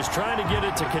 He was trying to get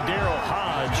it to Kadero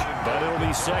Hodge, but it'll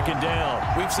be second down.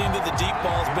 We've seen that the deep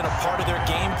ball has been a part of their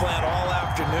game plan all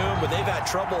afternoon, but they've had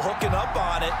trouble hooking up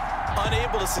on it,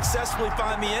 unable to successfully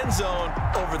find the end zone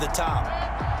over the top.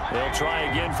 They'll try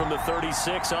again from the 36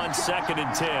 on second and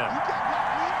 10.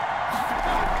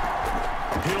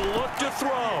 He'll look to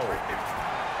throw.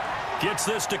 Gets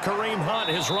this to Kareem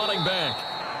Hunt, his running back.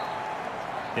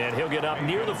 And he'll get up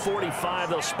near the 45.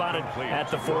 They'll spot it at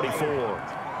the 44.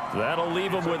 That'll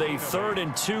leave them with a 3rd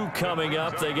and 2 coming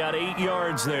up. They got 8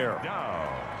 yards there.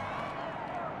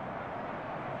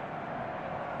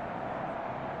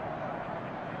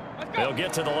 They'll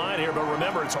get to the line here, but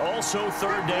remember, it's also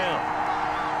 3rd down.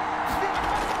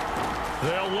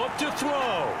 They'll look to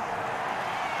throw.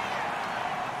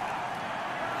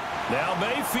 Now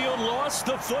Mayfield lost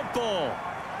the football.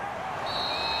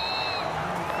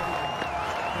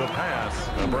 The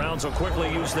pass. The Browns will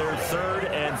quickly use their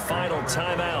 3rd and final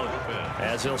timeout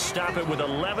as they'll stop it with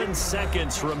 11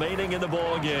 seconds remaining in the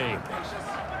ball game.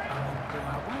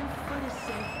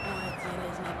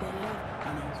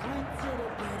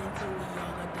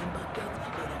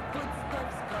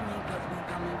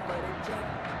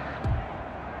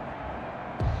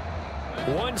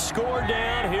 One score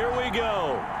down. Here we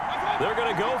go. They're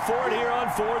going to go for it here on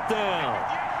 4th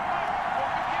down.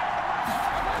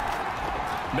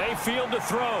 Mayfield to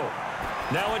throw.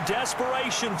 Now a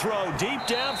desperation throw deep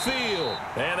downfield.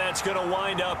 And that's going to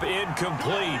wind up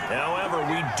incomplete. However,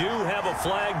 we do have a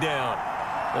flag down.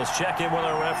 Let's check in with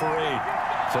our referee.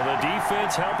 So the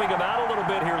defense helping him out a little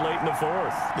bit here late in the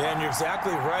 4th. Yeah, and you're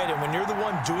exactly right. And when you're the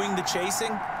one doing the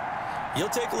chasing, you'll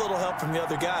take a little help from the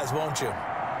other guys, won't you?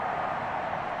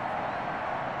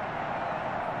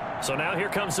 So now here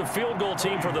comes the field goal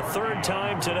team for the 3rd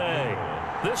time today.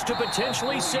 This to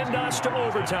potentially send us to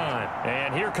overtime.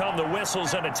 And here come the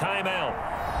whistles and a timeout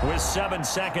with 7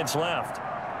 seconds left.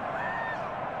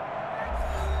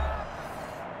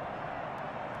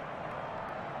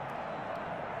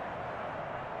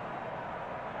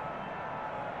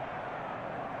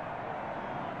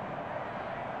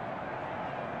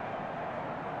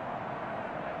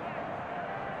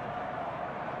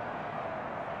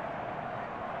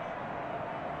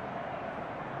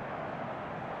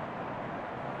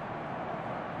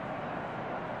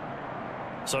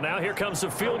 So now here comes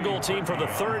the field goal team for the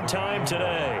third time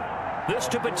today. This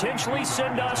to potentially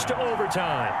send us to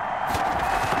overtime.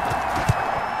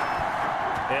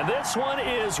 And this one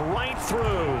is right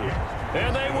through.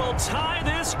 And they will tie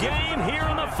this game here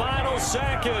in the final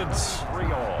seconds.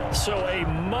 So a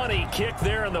money kick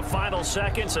there in the final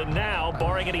seconds. And now,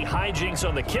 barring any hijinks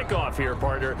on the kickoff here,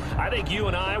 partner, I think you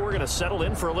and we're going to settle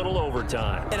in for a little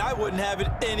overtime. And I wouldn't have it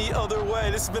any other way.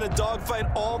 This has been a dogfight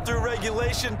all through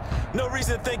regulation. No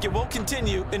reason to think it won't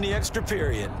continue in the extra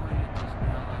period.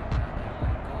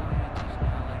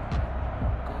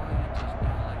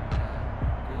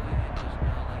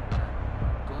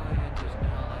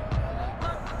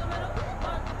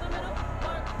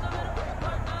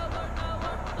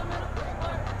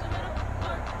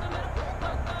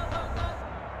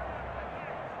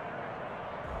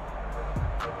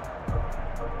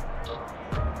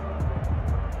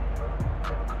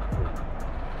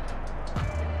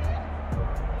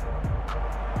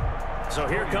 So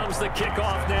here comes the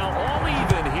kickoff now, all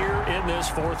even here in this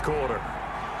fourth quarter.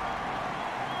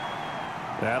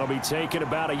 That'll be taken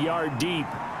about a yard deep.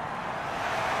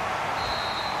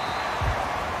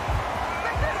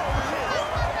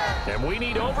 And we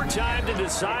need overtime to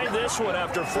decide this one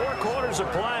after 4 quarters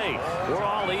of play. We're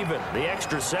all even. The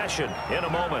extra session in a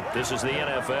moment. This is the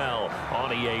NFL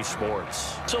on EA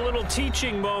Sports. It's a little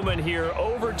teaching moment here.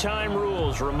 Overtime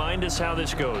rules. Remind us how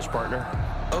this goes, partner.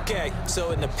 Okay,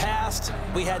 so in the past,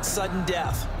 we had sudden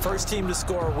death. First team to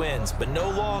score wins, but no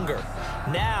longer.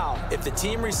 Now, if the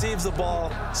team receives the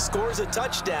ball, scores a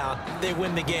touchdown, they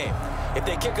win the game. If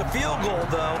they kick a field goal,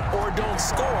 though, or don't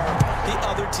score, the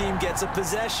other team gets a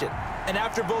possession. And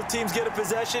after both teams get a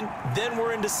possession, then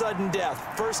we're into sudden death.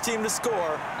 First team to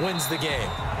score wins the game.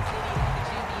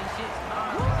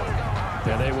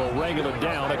 And they will wrangle it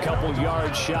down a couple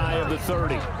yards shy of the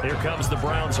 30. Here comes the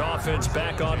Browns offense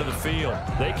back onto the field.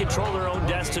 They control their own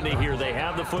destiny here. They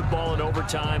have the football in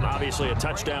overtime. Obviously, a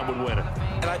touchdown would win it.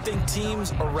 And I think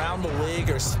teams around the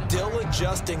league are still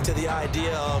adjusting to the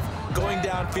idea of going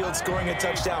downfield, scoring a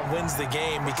touchdown wins the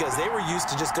game, because they were used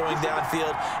to just going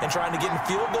downfield and trying to get in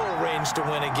field goal range to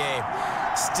win a game.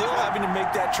 Still having to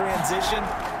make that transition.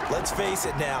 Let's face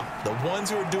it now, the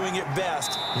ones who are doing it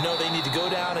best know they need to go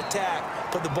down, attack,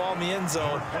 put the ball in the end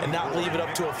zone, and not leave it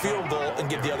up to a field goal and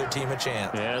give the other team a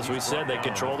chance. Yeah, as we said, they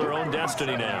control their own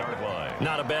destiny now.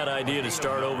 Not a bad idea to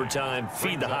start overtime.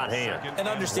 Feed the hot hand. And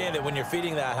understand that when you're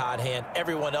feeding that hot hand,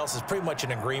 everyone else is pretty much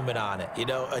in agreement on it. You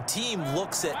know, a team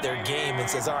looks at their game and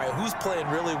says, all right, who's playing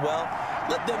really well?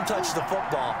 Let them touch the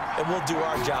football, and we'll do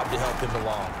our job to help him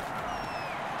along.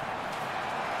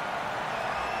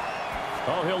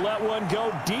 Oh, he'll let one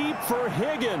go deep for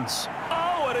Higgins.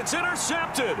 Oh, and it's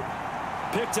intercepted.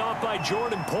 Picked off by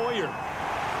Jordan Poyer.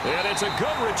 And it's a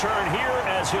good return here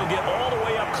as he'll get all the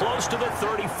way up close to the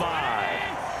 35.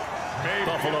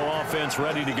 Buffalo offense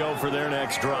ready to go for their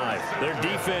next drive. Their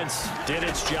defense did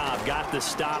its job, got the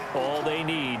stop. All they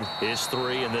need is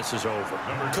 3, and this is over.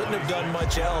 Couldn't have done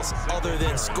much else other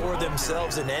than score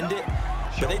themselves and end it.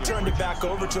 But they turned it back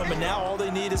over to them, and now all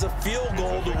they need is a field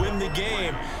goal to win the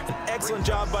game. An excellent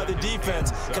job by the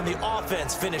defense. Can the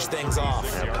offense finish things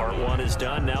off? And part 1 is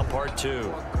done, now part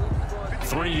 2.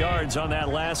 3 yards on that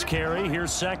last carry. Here's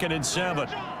 2nd and 7.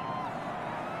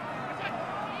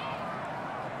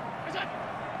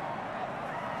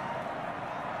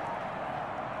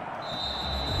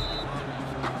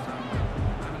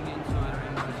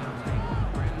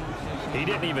 He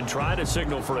didn't even try to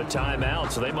signal for a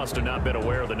timeout, so they must have not been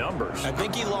aware of the numbers. I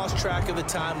think he lost track of the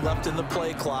time left in the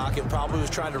play clock and probably was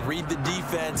trying to read the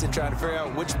defense and trying to figure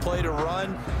out which play to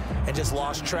run, and just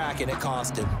lost track, and it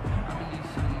cost him.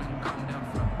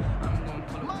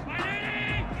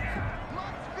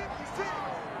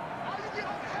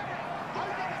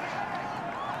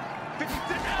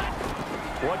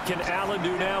 What can Allen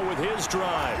do now with his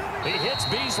drive? He hits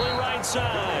Beasley right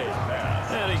side.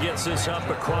 And he gets this up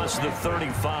across the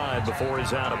 35 before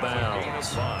he's out of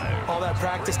bounds. All that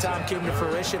practice time came to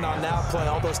fruition on that play.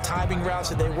 All those timing routes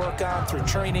that they work on through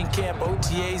training camp,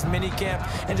 OTAs, minicamp,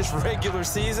 and just regular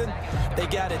season, they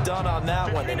got it done on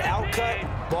that one. An outcut,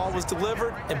 ball was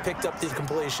delivered, and picked up the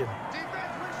completion.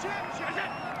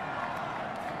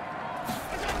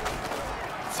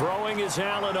 Throwing is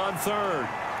Allen on 3rd.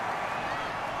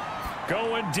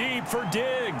 Going deep for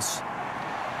Diggs.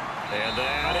 And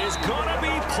that is going to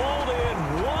be pulled in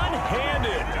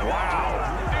one-handed. Wow.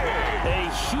 A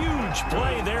huge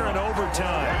play there in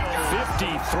overtime.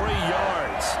 53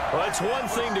 yards. Well, it's one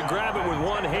thing to grab it with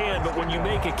one hand, but when you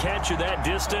make a catch of that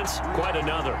distance, quite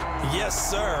another. Yes,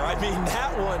 sir. I mean,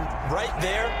 that one right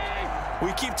there,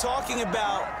 we keep talking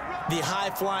about The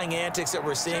high-flying antics that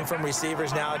we're seeing from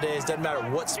receivers nowadays, doesn't matter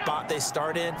what spot they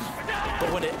start in,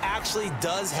 but when it actually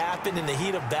does happen in the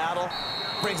heat of battle,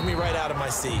 brings me right out of my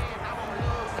seat.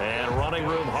 And running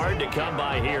room hard to come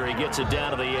by here. He gets it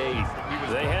down to the 8.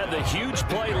 They had the huge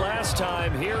play last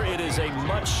time. Here it is a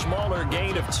much smaller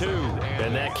gain of 2.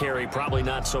 And that carry probably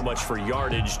not so much for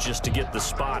yardage, just to get the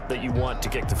spot that you want to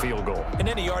kick the field goal. And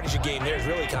any yardage you gain there is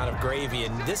really kind of gravy.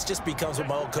 And this just becomes what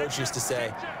my old coach used to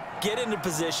say. Get into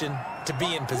position to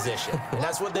be in position. And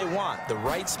that's what they want, the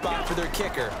right spot for their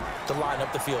kicker to line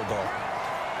up the field goal.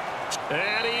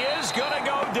 And he is going to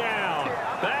go down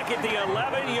back at the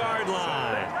 11-yard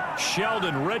line.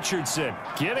 Sheldon Richardson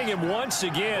getting him once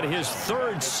again his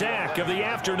 3rd sack of the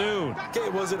afternoon. Okay,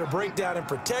 was it a breakdown in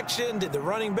protection? Did the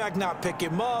running back not pick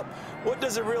him up? What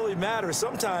does it really matter?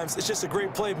 Sometimes it's just a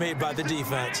great play made by the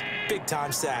defense.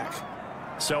 Big-time sack.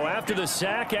 So after the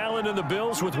sack, Allen and the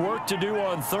Bills with work to do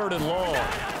on 3rd and long.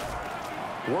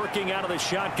 Working out of the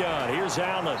shotgun. Here's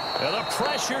Allen. And the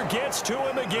pressure gets to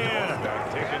him again.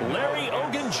 Larry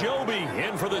Ogunjobi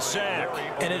in for the sack.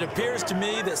 And it appears to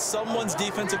me that someone's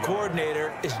defensive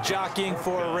coordinator is jockeying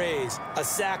for a raise. A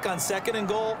sack on 2nd and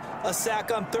goal, a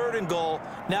sack on 3rd and goal.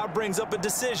 Now brings up a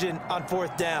decision on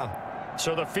 4th down.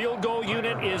 So the field goal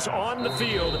unit is on the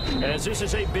field as this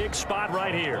is a big spot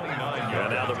right here.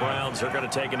 And now the Browns are going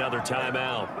to take another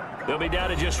timeout. They'll be down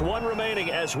to just 1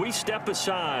 remaining as we step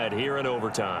aside here in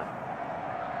overtime.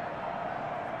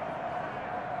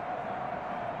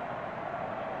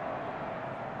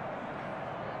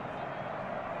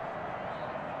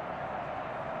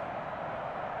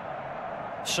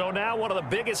 So now one of the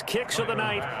biggest kicks of the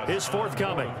night is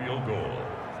forthcoming. Field goal.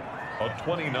 A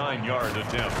 29-yard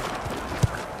attempt.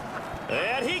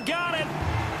 And he got it.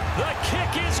 The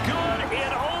kick is good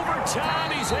in overtime.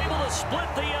 He's able to split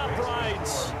the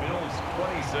uprights. Bills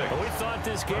 26. We thought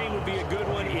this game would be a good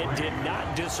one. It did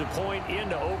not disappoint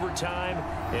into overtime,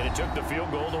 and it took the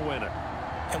field goal to win it.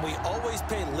 And we always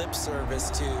pay lip service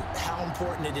to how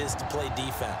important it is to play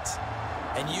defense.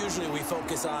 And usually we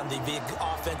focus on the big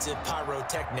offensive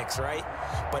pyrotechnics, right?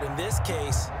 But in this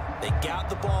case, they got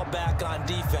the ball back on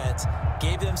defense,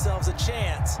 gave themselves a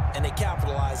chance, and they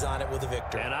capitalized on it with a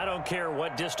victory. And I don't care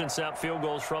what distance that field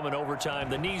goes from in overtime.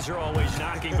 The knees are always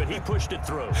knocking, but he pushed it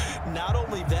through. Not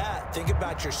only that, think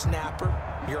about your snapper,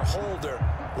 your holder.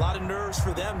 A lot of nerves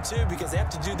for them, too, because they have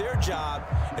to do their job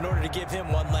in order to give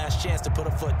him one last chance to put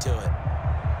a foot to it.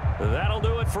 That'll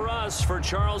do it for us. For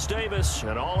Charles Davis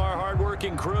and all our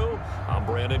hardworking crew, I'm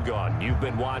Brandon Gaudin. You've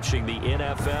been watching the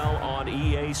NFL on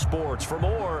EA Sports. For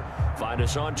more, find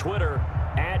us on Twitter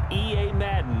at EA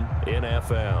Madden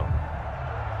NFL.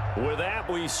 With that,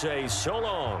 we say so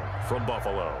long from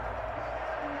Buffalo.